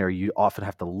planer, you often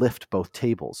have to lift both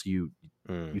tables. You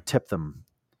tip them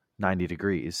 90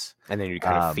 degrees, and then you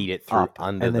kind of feed it through up,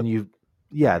 under, and then you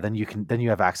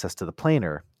have access to the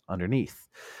planer underneath.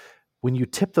 When you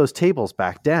tip those tables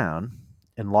back down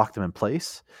and lock them in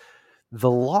place,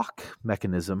 the lock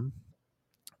mechanism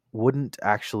wouldn't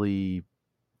actually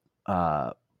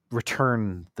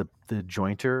return the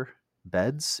jointer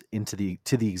beds to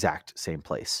the exact same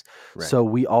place. Right. So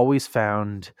we always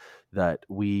found that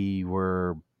we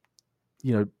were,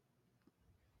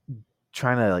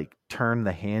 trying to like turn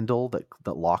the handle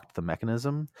that locked the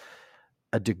mechanism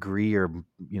a degree or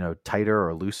tighter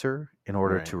or looser in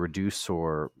order to reduce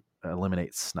or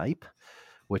eliminate snipe,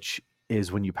 which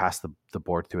is when you pass the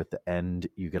board through at the end,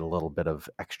 you get a little bit of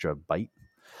extra bite.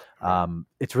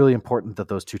 It's really important that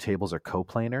those 2 tables are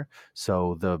coplanar.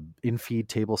 So the infeed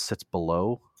table sits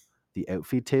below the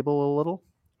outfeed table a little,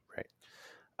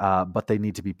 right? But they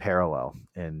need to be parallel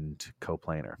and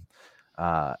coplanar.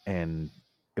 And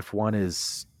if one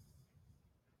is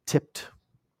tipped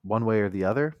one way or the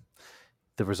other,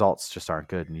 the results just aren't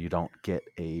good, and you don't get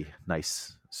a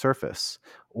nice surface.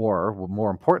 Or more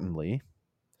importantly,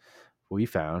 what we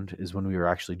found is when we were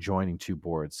actually joining 2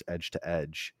 boards edge to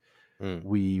edge,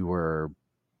 we were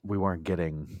we weren't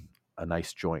getting a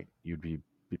nice joint. You'd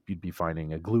be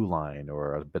finding a glue line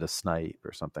or a bit of snipe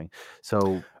or something.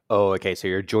 So okay. So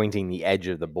you're jointing the edge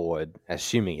of the board,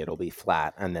 assuming it'll be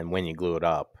flat, and then when you glue it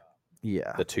up,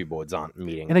 the two boards aren't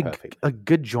meeting perfectly. A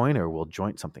good joiner will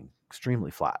joint something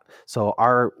extremely flat. So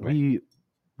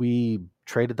we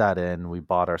traded that in. We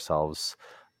bought ourselves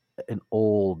an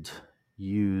old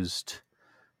used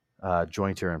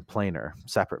jointer and planer,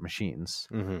 separate machines.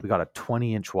 We got a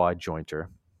 20-inch wide jointer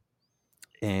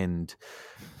and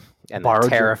a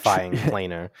terrifying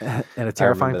planer and a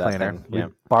terrifying planer. We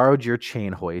borrowed your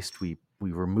chain hoist. We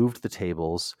removed the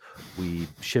tables. We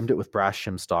shimmed it with brass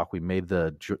shim stock. We made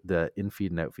the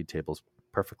infeed and outfeed tables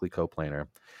perfectly coplanar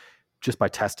just by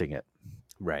testing it.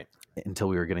 Right. Until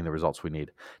we were getting the results we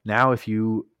need. Now, if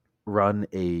you run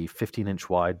a 15-inch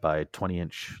wide by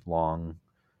 20-inch long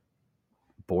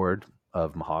board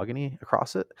of mahogany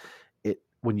across it,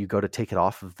 when you go to take it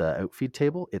off of the outfeed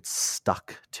table, it's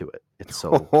stuck to it. It's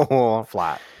so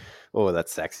flat. Oh,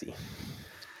 that's sexy.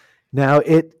 Now,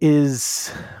 it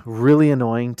is really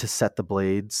annoying to set the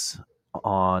blades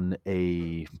on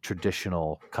a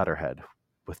traditional cutter head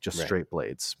with just straight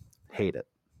blades. Hate it.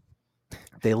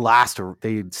 They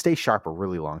stay sharp a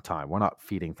really long time. We're not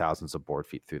feeding thousands of board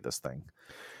feet through this thing.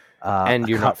 And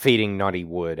you're not feeding knotty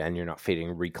wood, and you're not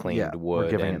feeding reclaimed wood. We're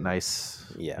giving it nice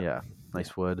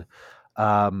wood.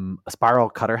 A spiral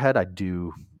cutter head, I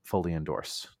do fully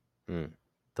endorse.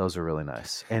 Those are really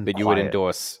nice. But you would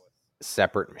endorse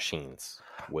separate machines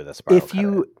with a spiral cutter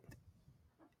head.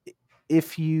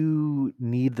 If you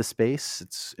need the space,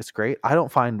 it's great.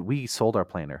 We sold our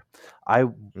planer. I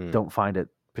don't find it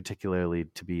particularly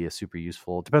to be a super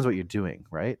useful. It depends what you're doing,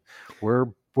 right? We're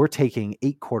taking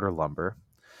 8-quarter lumber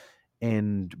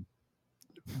and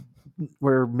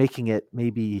we're making it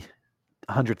maybe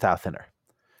 100th thinner.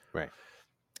 Right.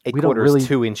 8/4 is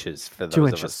 2 inches for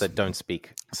those of us that don't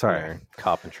speak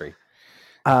carpentry.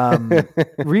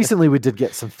 Recently we did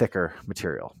get some thicker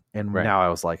material, and now I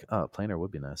was like, oh, planer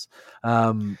would be nice.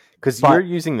 Because you're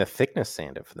using the thickness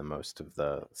sander for the most of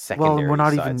the secondary we're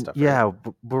not side even stuff. Right?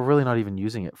 We're really not even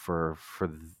using it for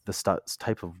the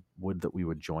type of wood that we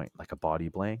would joint, like a body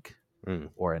blank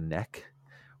or a neck.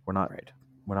 We're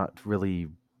not really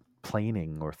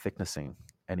planing or thicknessing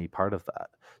any part of that.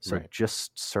 So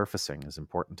just surfacing is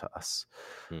important to us.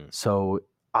 So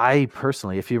I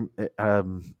personally, if you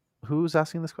who's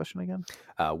asking this question again?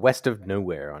 West of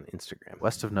Nowhere on Instagram.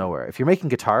 West of Nowhere. If you're making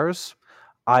guitars,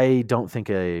 I don't think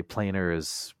a planer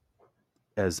is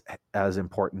as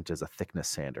important as a thickness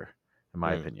sander, in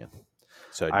my opinion.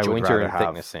 So jointer and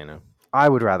thickness sander. I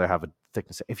would rather have a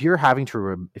thickness. If you're having to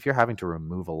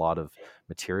remove a lot of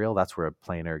material, that's where a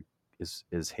planer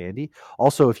is handy.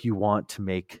 Also, if you want to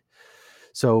make,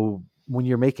 so when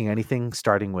you're making anything,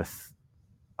 starting with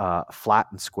flat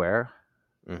and square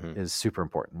is super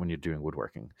important when you're doing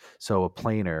woodworking. So a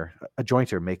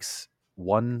jointer makes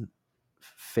one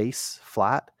face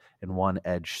flat and one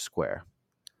edge square.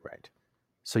 Right.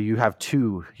 So you have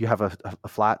a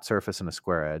flat surface and a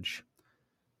square edge.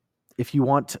 If you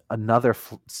want another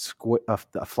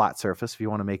a flat surface, if you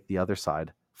want to make the other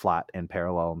side flat and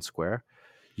parallel and square,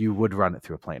 you would run it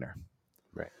through a planer.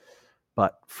 Right.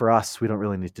 But for us, we don't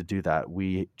really need to do that.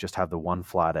 We just have the one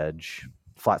flat edge,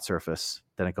 flat surface,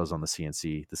 then it goes on the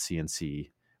CNC. The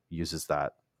CNC uses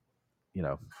that,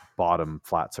 bottom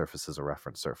flat surface as a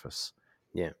reference surface.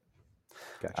 Yeah.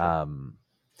 Gotcha.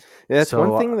 That's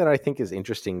one thing that I think is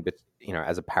interesting, but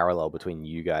as a parallel between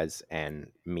you guys and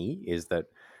me, is that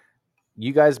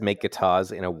you guys make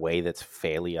guitars in a way that's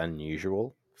fairly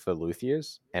unusual for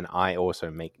luthiers, and I also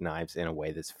make knives in a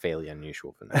way that's fairly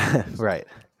unusual for knives. Right.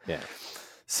 Yeah.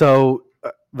 So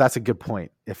that's a good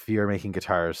point. If you're making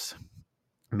guitars,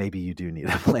 maybe you do need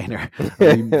a planer.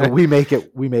 we make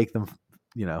them,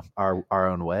 our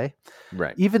own way.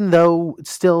 Right. Even though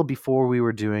still before we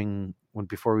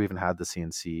even had the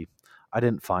CNC, I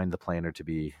didn't find the planer to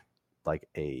be like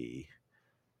a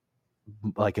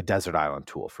desert island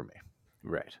tool for me.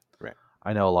 Right.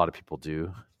 I know a lot of people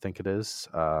do think it is.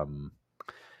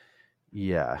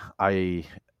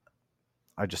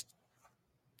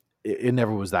 It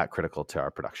never was that critical to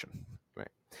our production. Right.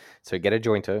 So get a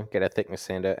jointer, get a thickness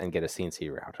sander, and get a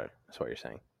CNC router. That's what you're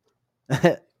saying.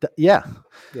 Yeah.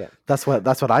 That's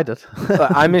what I did.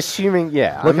 I'm assuming.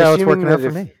 Yeah. Look how it's working out for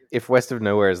me. If West of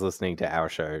Nowhere is listening to our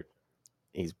show,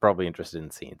 he's probably interested in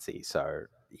CNC. So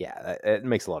yeah, it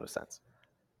makes a lot of sense.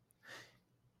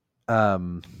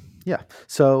 Yeah.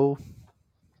 So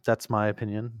that's my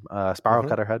opinion. Spiral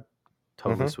cutter head,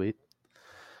 totally sweet.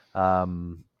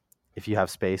 If you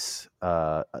have space,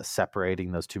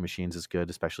 separating those two machines is good,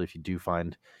 especially if you do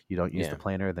find you don't use the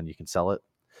planer, then you can sell it.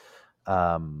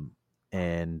 And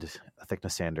a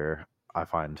thickness sander, I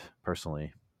find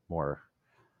personally more,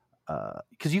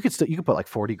 because you could put like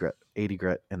 40 grit, 80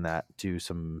 grit in that.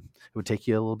 It would take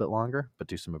you a little bit longer, but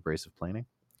do some abrasive planing.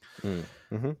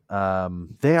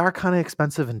 They are kind of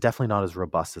expensive and definitely not as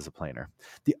robust as a planer.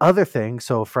 The other thing,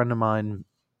 so a friend of mine,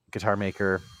 guitar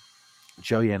maker,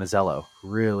 Joe Yanizello,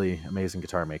 really amazing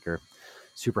guitar maker,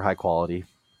 super high quality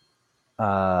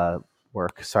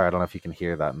work. Sorry, I don't know if you can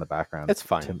hear that in the background. It's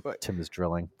fine. Tim is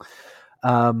drilling.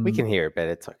 We can hear it, but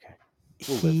it's okay.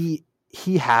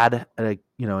 He had an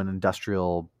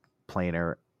industrial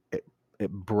planer.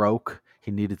 It broke. He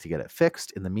needed to get it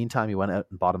fixed. In the meantime, he went out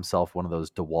and bought himself one of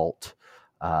those DeWalt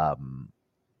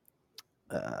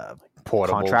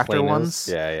portable contractor planers. ones.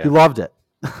 Yeah. He loved it.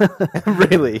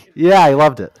 Really? Yeah, he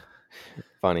loved it.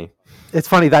 Funny. It's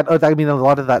funny that a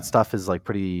lot of that stuff is like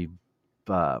pretty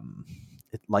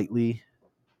lightly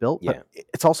built, but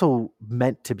it's also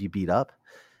meant to be beat up.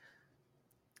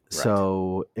 Right.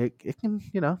 So it can,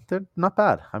 they're not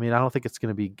bad. I mean, I don't think it's going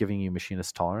to be giving you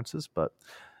machinist tolerances, but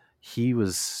he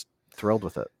was thrilled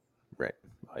with it. Right.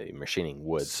 Machining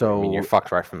wood. So I mean, you're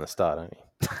fucked right from the start, aren't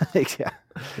you? Yeah.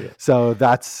 So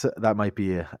that might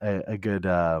be a good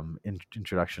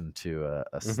introduction to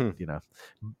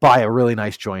buy a really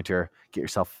nice jointer, get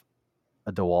yourself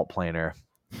a DeWalt planer,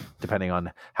 depending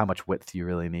on how much width you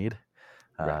really need.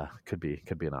 Could be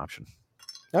an option.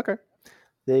 Okay.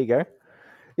 There you go.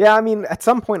 Yeah, I mean, at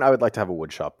some point, I would like to have a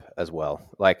wood shop as well.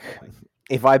 Like,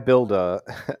 if I build a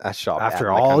shop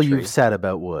after all you've said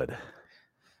about wood.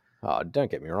 Oh, don't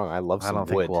get me wrong. I love some wood. I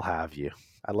don't think we'll have you.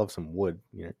 I love some wood.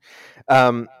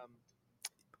 Yeah,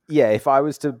 if I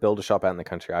was to build a shop out in the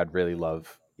country, I'd really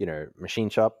love, machine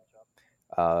shop,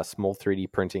 a small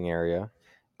 3D printing area,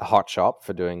 a hot shop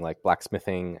for doing like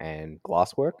blacksmithing and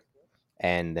glasswork,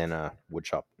 and then a wood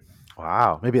shop.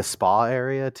 Wow. Maybe a spa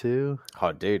area too.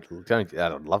 Oh, dude.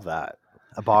 I'd love that.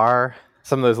 A bar.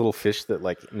 Some of those little fish that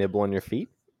like nibble on your feet.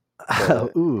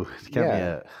 Ooh.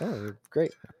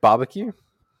 Great. Barbecue.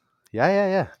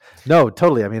 Yeah. No,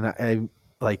 totally. I mean, I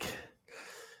like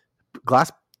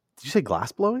glass. Did you say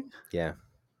glass blowing? Yeah.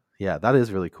 Yeah, that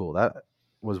is really cool. That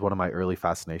was one of my early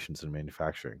fascinations in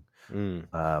manufacturing.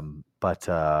 But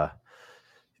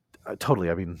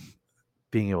totally. I mean,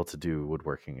 being able to do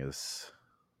woodworking is...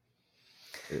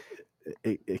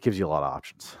 It gives you a lot of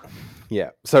options.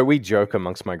 Yeah. So we joke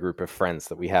amongst my group of friends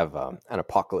that we have an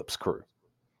apocalypse crew.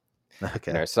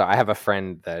 Okay. So I have a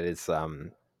friend that is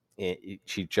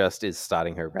she just is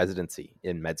starting her residency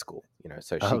in med school.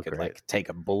 So she could like take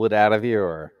a bullet out of you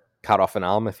or cut off an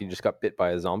arm if you just got bit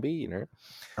by a zombie.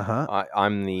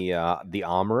 I'm the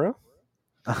armorer.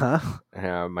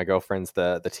 My girlfriend's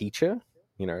the teacher.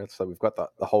 So we've got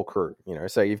the whole crew.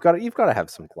 So you've got to have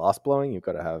some glass blowing. You've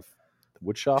got to have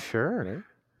wood shop. Sure.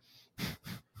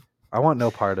 I want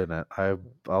no part in it.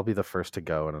 I'll be the first to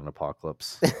go in an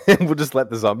apocalypse. We'll just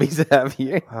let the zombies have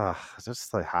you.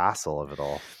 Just the hassle of it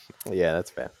all. Yeah,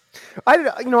 that's fair.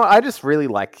 I just really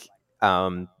like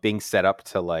being set up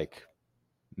to like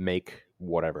make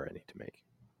whatever I need to make.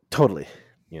 Totally.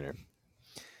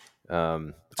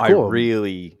 Cool. I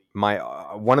really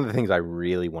one of the things I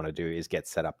really want to do is get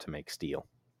set up to make steel.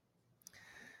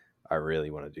 I really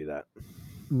want to do that.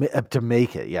 To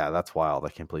make it, yeah, that's wild. I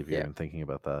can't believe you're even thinking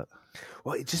about that.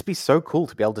 Well, it'd just be so cool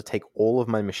to be able to take all of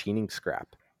my machining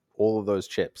scrap, all of those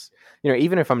chips.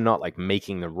 Even if I'm not like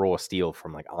making the raw steel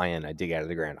from like iron I dig out of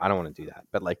the ground, I don't want to do that.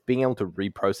 But like being able to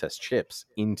reprocess chips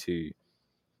into,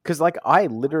 because like I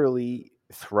literally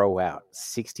throw out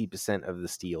 60% of the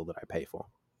steel that I pay for.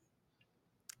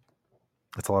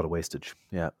 That's a lot of wastage.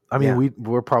 Yeah, I mean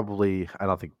we're probably, I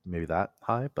don't think maybe that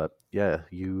high, but yeah,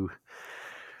 you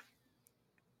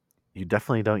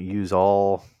definitely don't use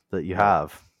all that you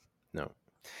have. No.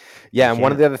 Yeah, and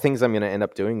one of the other things I'm going to end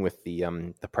up doing with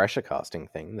the pressure casting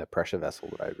thing, the pressure vessel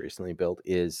that I recently built,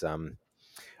 is I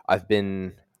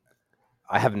haven't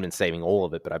been saving all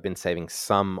of it, but I've been saving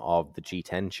some of the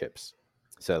G10 chips.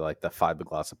 So like the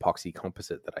fiberglass epoxy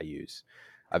composite that I use.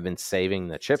 I've been saving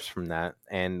the chips from that,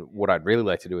 and what I'd really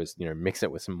like to do is mix it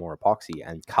with some more epoxy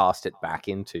and cast it back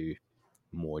into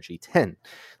more G10.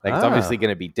 Like it's obviously going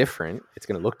to be different. It's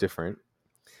going to look different.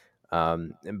 But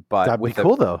that'd be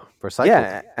cool though. Recycled.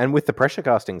 Yeah, and with the pressure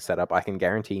casting setup, I can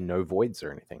guarantee no voids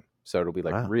or anything. So it'll be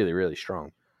like really, really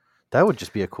strong. That would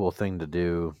just be a cool thing to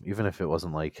do, even if it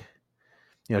wasn't like,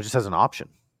 just as an option.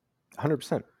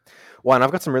 100%. Well, and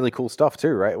I've got some really cool stuff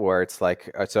too, right? Where it's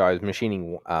like, so I was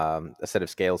machining a set of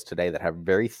scales today that have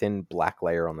very thin black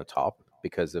layer on the top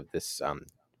because of this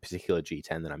particular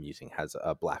G10 that I'm using has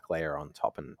a black layer on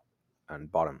top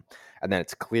and bottom, and then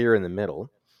it's clear in the middle.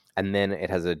 and then it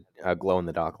has a glow in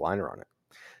the dark liner on it.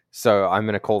 So I'm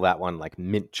going to call that one like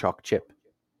mint chalk chip.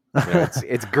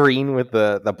 It's green with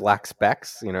the black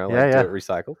specks, do it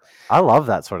recycled. I love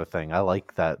that sort of thing. I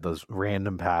like those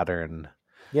random pattern.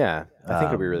 Yeah, I think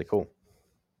it'll be really cool.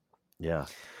 Yeah.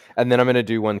 And then I'm going to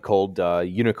do one called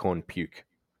Unicorn Puke.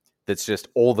 That's just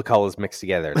all the colors mixed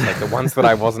together. It's like the ones that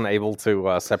I wasn't able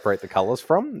to separate the colors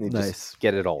from. You just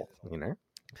get it all,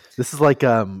 This is like,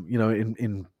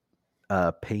 in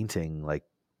painting, like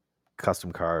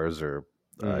custom cars or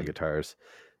guitars,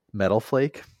 metal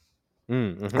flake.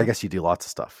 Mm-hmm. I guess you do lots of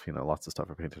stuff. Lots of stuff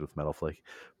are painted with metal flake,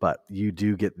 but you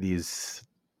do get these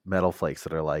metal flakes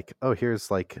that are like, oh,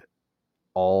 here's like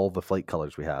all the flake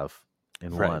colors we have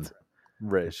in one.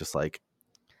 Right. It's just like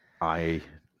eye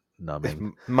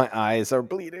numbing. My eyes are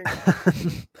bleeding.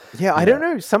 Yeah, I don't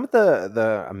know. Some of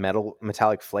the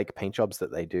metallic flake paint jobs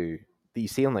that they do, that you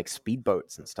see on like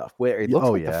speedboats and stuff, where it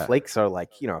looks the flakes are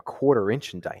like, a 1/4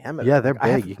 inch in diameter. Yeah, they're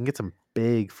big. You can get some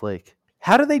big flake.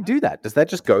 How do they do that? Does that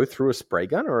just go through a spray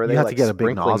gun, or are they like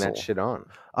sprinkling that shit on?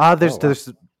 There's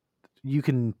you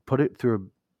can put it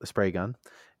through a spray gun,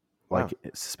 like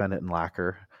suspend it in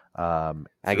lacquer.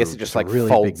 I guess it just like really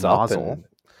folds big nozzle.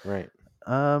 Right.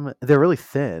 They're really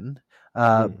thin.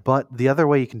 But the other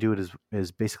way you can do it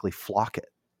is basically flock it.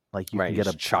 Like you can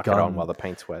get chuck gun. It on while the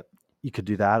paint's wet. You could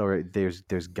do that, or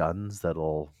there's guns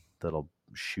that'll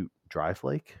shoot dry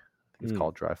flake. I think it's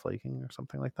called dry flaking or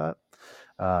something like that.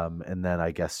 And then I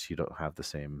guess you don't have the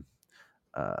same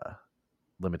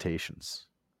limitations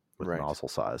with nozzle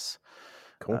size.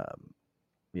 Cool.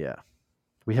 Yeah.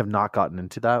 We have not gotten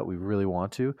into that. We really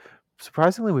want to.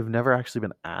 Surprisingly, we've never actually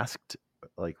been asked,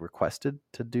 like requested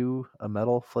to do a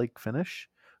metal flake finish.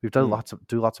 We've done lots of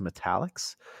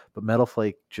metallics, but metal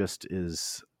flake just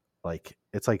is like,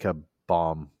 it's like a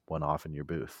bomb went off in your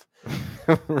booth.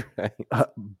 Right.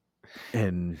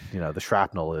 And the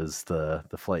shrapnel is the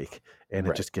flake, and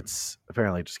it just gets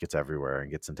everywhere and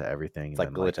gets into everything. It's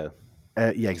like glitter.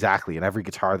 Yeah, exactly. And every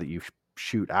guitar that you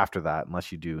shoot after that,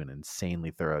 unless you do an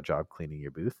insanely thorough job cleaning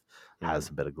your booth, has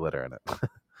a bit of glitter in it.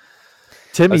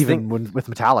 Tim with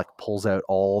metallic pulls out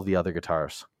all the other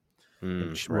guitars.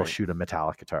 We'll shoot a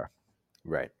metallic guitar.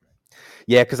 Right.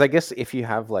 Yeah, because I guess if you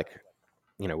have like,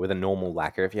 with a normal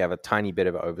lacquer, if you have a tiny bit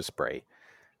of overspray,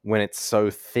 when it's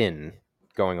so thin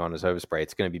going on as overspray,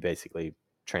 it's going to be basically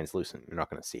translucent. You're not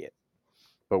going to see it.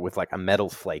 But with like a metal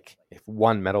flake, if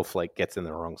one metal flake gets in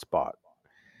the wrong spot,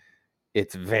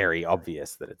 it's very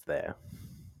obvious that it's there.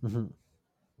 Mm-hmm.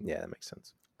 Yeah, that makes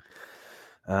sense.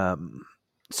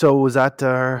 So was that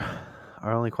our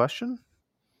only question?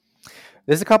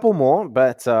 There's a couple more,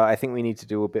 but I think we need to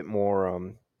do a bit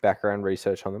more background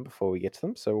research on them before we get to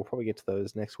them. So we'll probably get to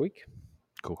those next week.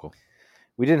 Cool.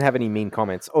 We didn't have any mean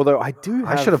comments, although I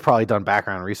should have probably done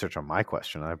background research on my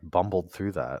question. I bumbled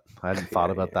through that. I hadn't thought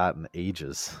about that in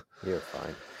ages. You're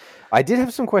fine. I did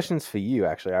have some questions for you,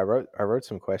 actually. I wrote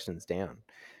some questions down.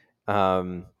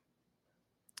 Where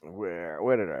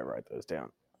did I write those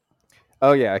down?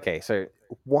 Oh, yeah, okay. So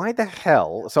why the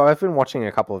hell... So I've been watching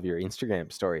a couple of your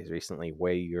Instagram stories recently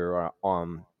where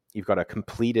you've got a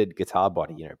completed guitar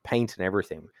body, paint and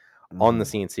everything, on the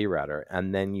CNC router,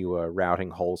 and then you are routing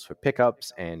holes for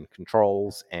pickups and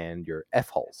controls and your F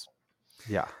holes.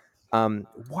 Yeah.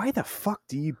 Why the fuck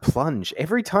do you plunge?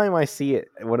 Every time I see it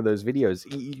in one of those videos,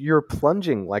 you're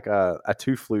plunging like a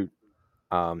 2-flute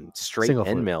straight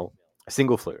end mill. A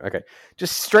single flute, okay.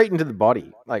 Just straight into the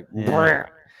body. Like,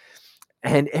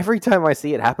 and every time I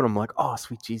see it happen, I'm like, oh,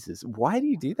 sweet Jesus. Why do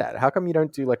you do that? How come you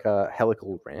don't do like a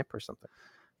helical ramp or something?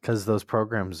 Because some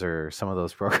of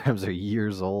those programs are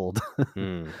years old.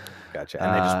 Gotcha.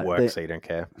 And they just work, so you don't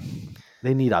care.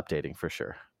 They need updating for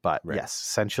sure. But yes,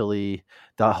 essentially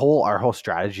our whole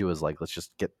strategy was like, let's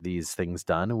just get these things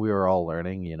done. We were all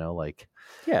learning,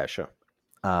 Yeah, sure.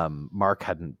 Mark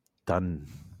hadn't done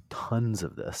tons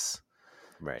of this.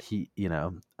 Right.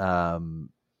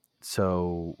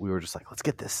 So we were just like, let's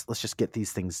just get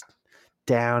these things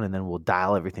down and then we'll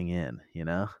dial everything in,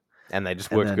 And they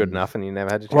just worked good enough, and you never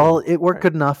had to change. Well, it worked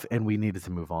good enough, and we needed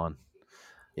to move on.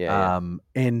 Yeah.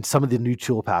 And some of the new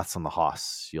tool paths on the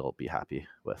Haas, you'll be happy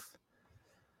with.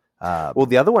 Well,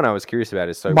 the other one I was curious about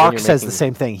is Mark says the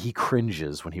same thing. He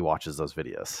cringes when he watches those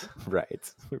videos.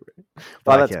 Right.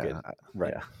 Well, that's good.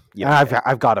 Right. Yeah.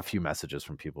 I've got a few messages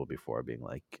from people before being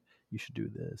like, "You should do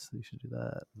this. You should do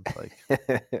that." It's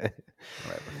like,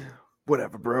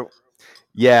 whatever, bro.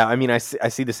 Yeah, I mean, I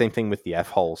see the same thing with the F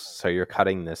holes. So you're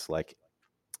cutting this like,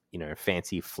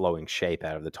 fancy flowing shape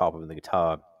out of the top of the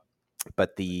guitar,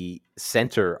 but the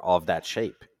center of that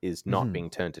shape is not being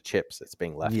turned to chips. It's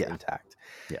being left intact.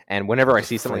 Yeah. And whenever I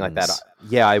see something like that,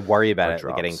 I worry about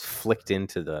it getting flicked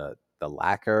into the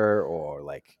lacquer or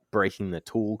like breaking the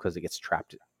tool because it gets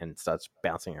trapped and starts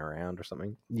bouncing around or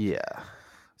something. Yeah.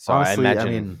 So honestly, I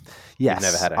imagine yes,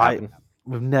 you've never had it happen.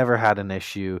 We've never had an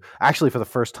issue. Actually, for the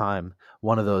first time,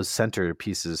 one of those center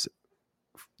pieces,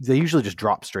 they usually just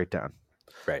drop straight down.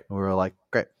 Right. And we were like,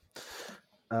 great.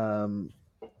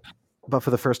 But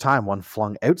for the first time, one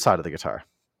flung outside of the guitar.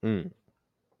 Did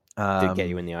it get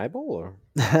you in the eyeball? Or?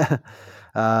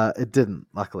 It didn't,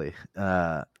 luckily.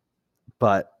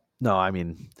 But no, I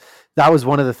mean, that was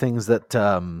one of the things that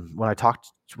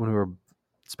when we were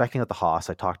speccing at the Haas,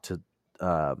 I talked to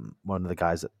one of the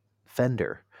guys at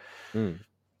Fender in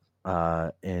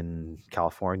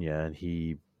California, and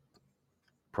he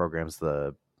programs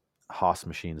the Haas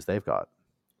machines they've got.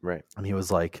 Right. And he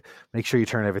was like, make sure you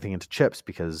turn everything into chips,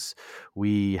 because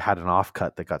we had an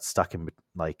offcut that got stuck in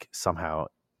somehow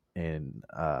in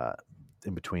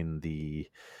between the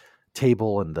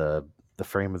table and the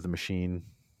frame of the machine,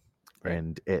 right.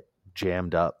 And it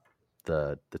jammed up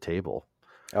the table.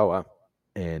 Oh wow.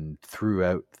 And threw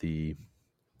out the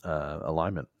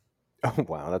alignment. Oh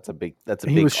wow, that's a big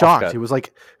he was shocked. Offcut. It was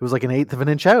like an eighth of an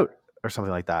inch out or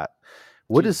something like that.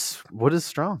 Wood is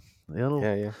strong.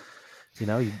 Yeah. You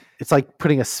know, it's like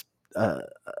putting a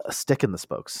stick in the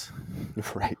spokes.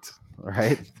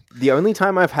 Right. The only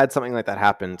time I've had something like that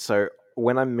happen, so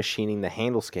when I'm machining the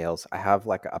handle scales, I have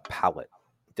like a pallet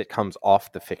that comes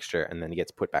off the fixture and then it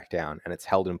gets put back down, and it's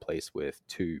held in place with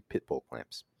 2 pit bull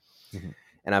clamps. Mm-hmm.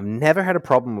 And I've never had a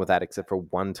problem with that except for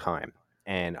one time.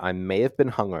 And I may have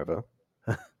been hungover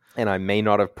and I may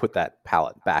not have put that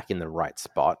pallet back in the right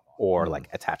spot or like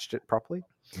attached it properly.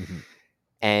 Mm-hmm.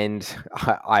 And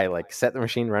I like set the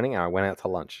machine running and I went out to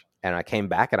lunch, and I came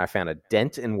back and I found a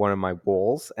dent in one of my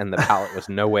walls, and the pallet was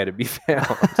nowhere to be found.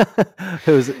 It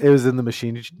was in the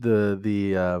machine,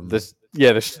 the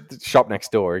shop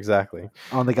next door, exactly.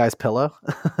 On the guy's pillow.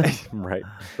 Right.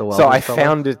 So I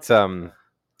found it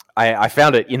I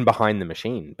found it in behind the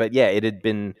machine, but yeah, it had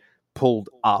been pulled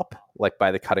up like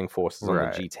by the cutting forces on the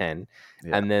G10,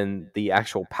 and then the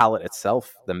actual pallet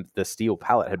itself, the steel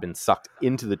pallet, had been sucked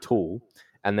into the tool,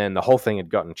 and then the whole thing had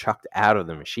gotten chucked out of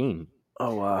the machine.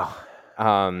 Oh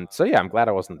wow. So yeah, I'm glad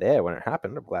I wasn't there when it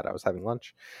happened. I'm glad I was having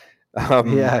lunch.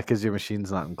 Yeah, because your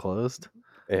machine's not enclosed.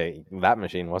 That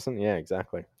machine wasn't. Yeah,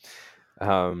 exactly.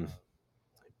 But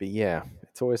yeah,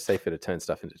 it's always safer to turn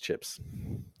stuff into chips.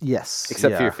 Yes.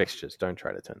 Except for your fixtures. Don't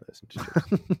try to turn those into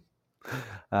chips.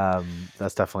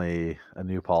 That's definitely a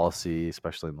new policy,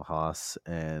 especially in the Haas.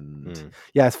 And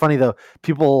yeah, it's funny though.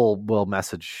 People will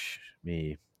message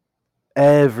me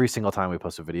every single time we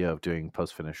post a video of doing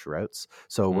post-finish routes.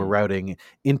 So we're routing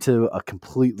into a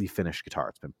completely finished guitar.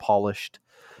 It's been polished.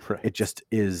 Right. It just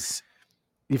is.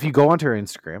 If you go onto our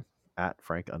Instagram at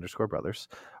Frank_brothers,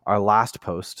 our last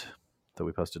post that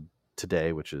we posted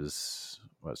today, which is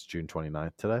June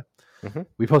 29th today. Mm-hmm.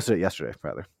 We posted it yesterday,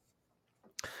 rather.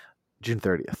 June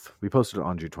 30th. We posted it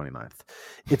on June 29th.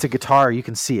 It's a guitar. You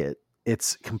can see it.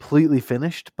 It's completely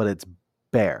finished, but it's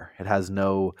bare. It has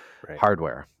no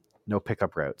hardware, no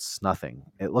pickup routes, nothing.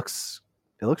 It looks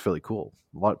really cool.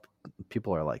 A lot of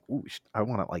people are like, "Ooh, I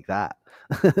want it like that."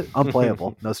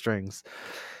 Unplayable, no strings.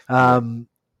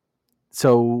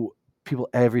 So people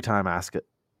every time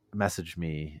message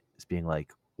me is being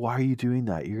like, "Why are you doing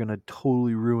that? You're gonna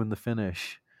totally ruin the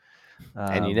finish."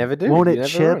 And you never do. Won't it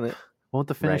chip? Won't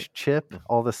the finish chip?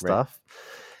 All this stuff,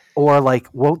 or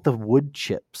like, won't the wood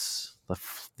chips,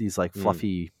 these like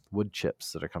fluffy wood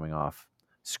chips that are coming off,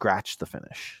 scratch the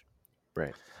finish?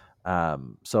 Right.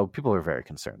 So people are very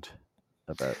concerned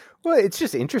about. Well, it's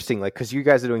just interesting, like, because you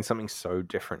guys are doing something so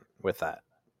different with that,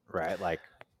 right? Like,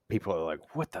 people are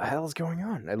like, "What the hell is going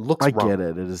on?" It looks wrong. I get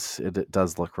it. It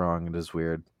does look wrong. It is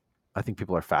weird. I think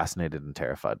people are fascinated and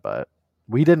terrified by it.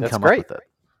 We didn't come up with it.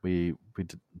 We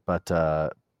did,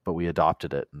 but we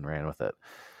adopted it and ran with it.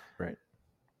 Right.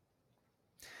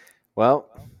 Well,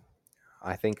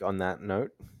 I think on that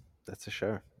note, that's a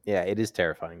show. Yeah, it is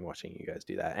terrifying watching you guys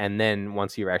do that. And then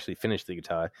once you actually finish the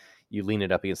guitar, you lean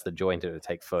it up against the jointer to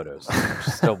take photos,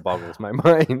 which still boggles my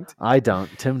mind. I don't.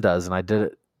 Tim does, and I did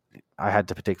it. I had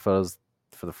to take photos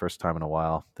for the first time in a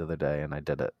while the other day, and I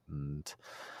did it. And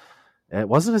it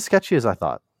wasn't as sketchy as I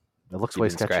thought. It looks way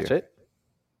sketchier. Scratch it?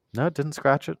 No, it didn't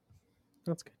scratch it.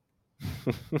 That's good.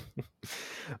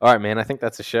 All right, man. I think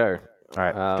that's a show. All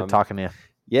right. Good talking to you.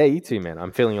 Yeah, you too, man.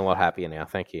 I'm feeling a lot happier now.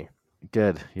 Thank you.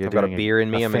 Good. I've got a beer in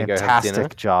me. I'm going to go have dinner.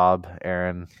 Fantastic job,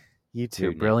 Aaron. You too.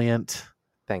 You're brilliant.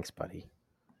 Thanks, buddy.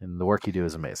 And the work you do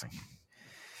is amazing.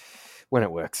 When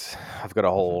it works. I've got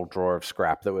a whole drawer of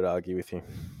scrap that would argue with you.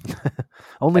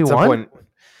 Only one?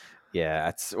 Yeah,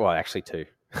 actually two.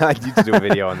 I need to do a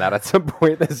video on that at some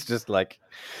point. There's just like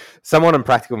someone on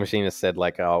Practical Machinist said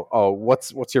like, oh,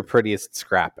 what's your prettiest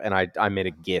scrap? And I made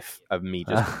a GIF of me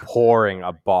just pouring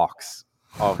a box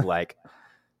of like,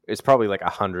 it's probably like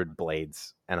 100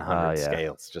 blades and 100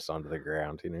 scales just onto the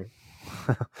ground, you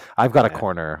know? I've got a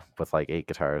corner with like 8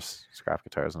 guitars, scrap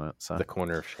guitars in it. So the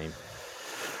corner of shame.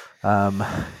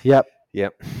 Yep.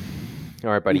 All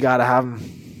right, buddy. You gotta have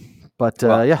them. But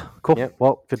cool. Yep.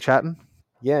 Well, good chatting.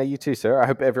 Yeah, you too, sir. I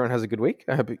hope everyone has a good week.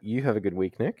 I hope you have a good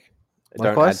week, Nick.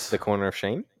 Likewise. Don't add to the corner of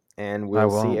shame. And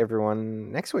we'll see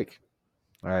everyone next week.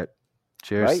 All right.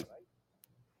 Cheers. Bye.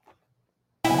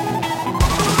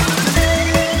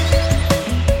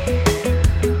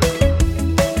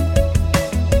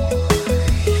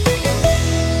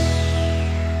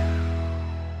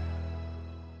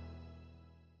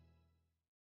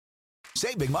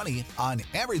 Save big money on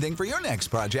everything for your next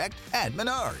project at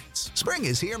Menards. Spring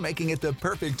is here, making it the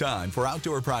perfect time for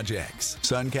outdoor projects.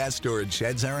 Suncast storage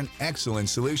sheds are an excellent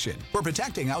solution for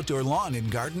protecting outdoor lawn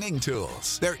and gardening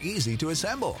tools. They're easy to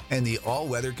assemble, and the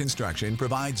all-weather construction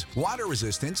provides water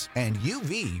resistance and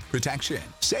UV protection.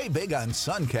 Save big on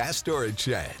Suncast storage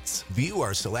sheds. View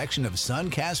our selection of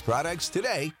Suncast products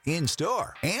today in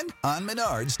store and on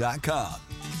Menards.com.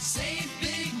 Save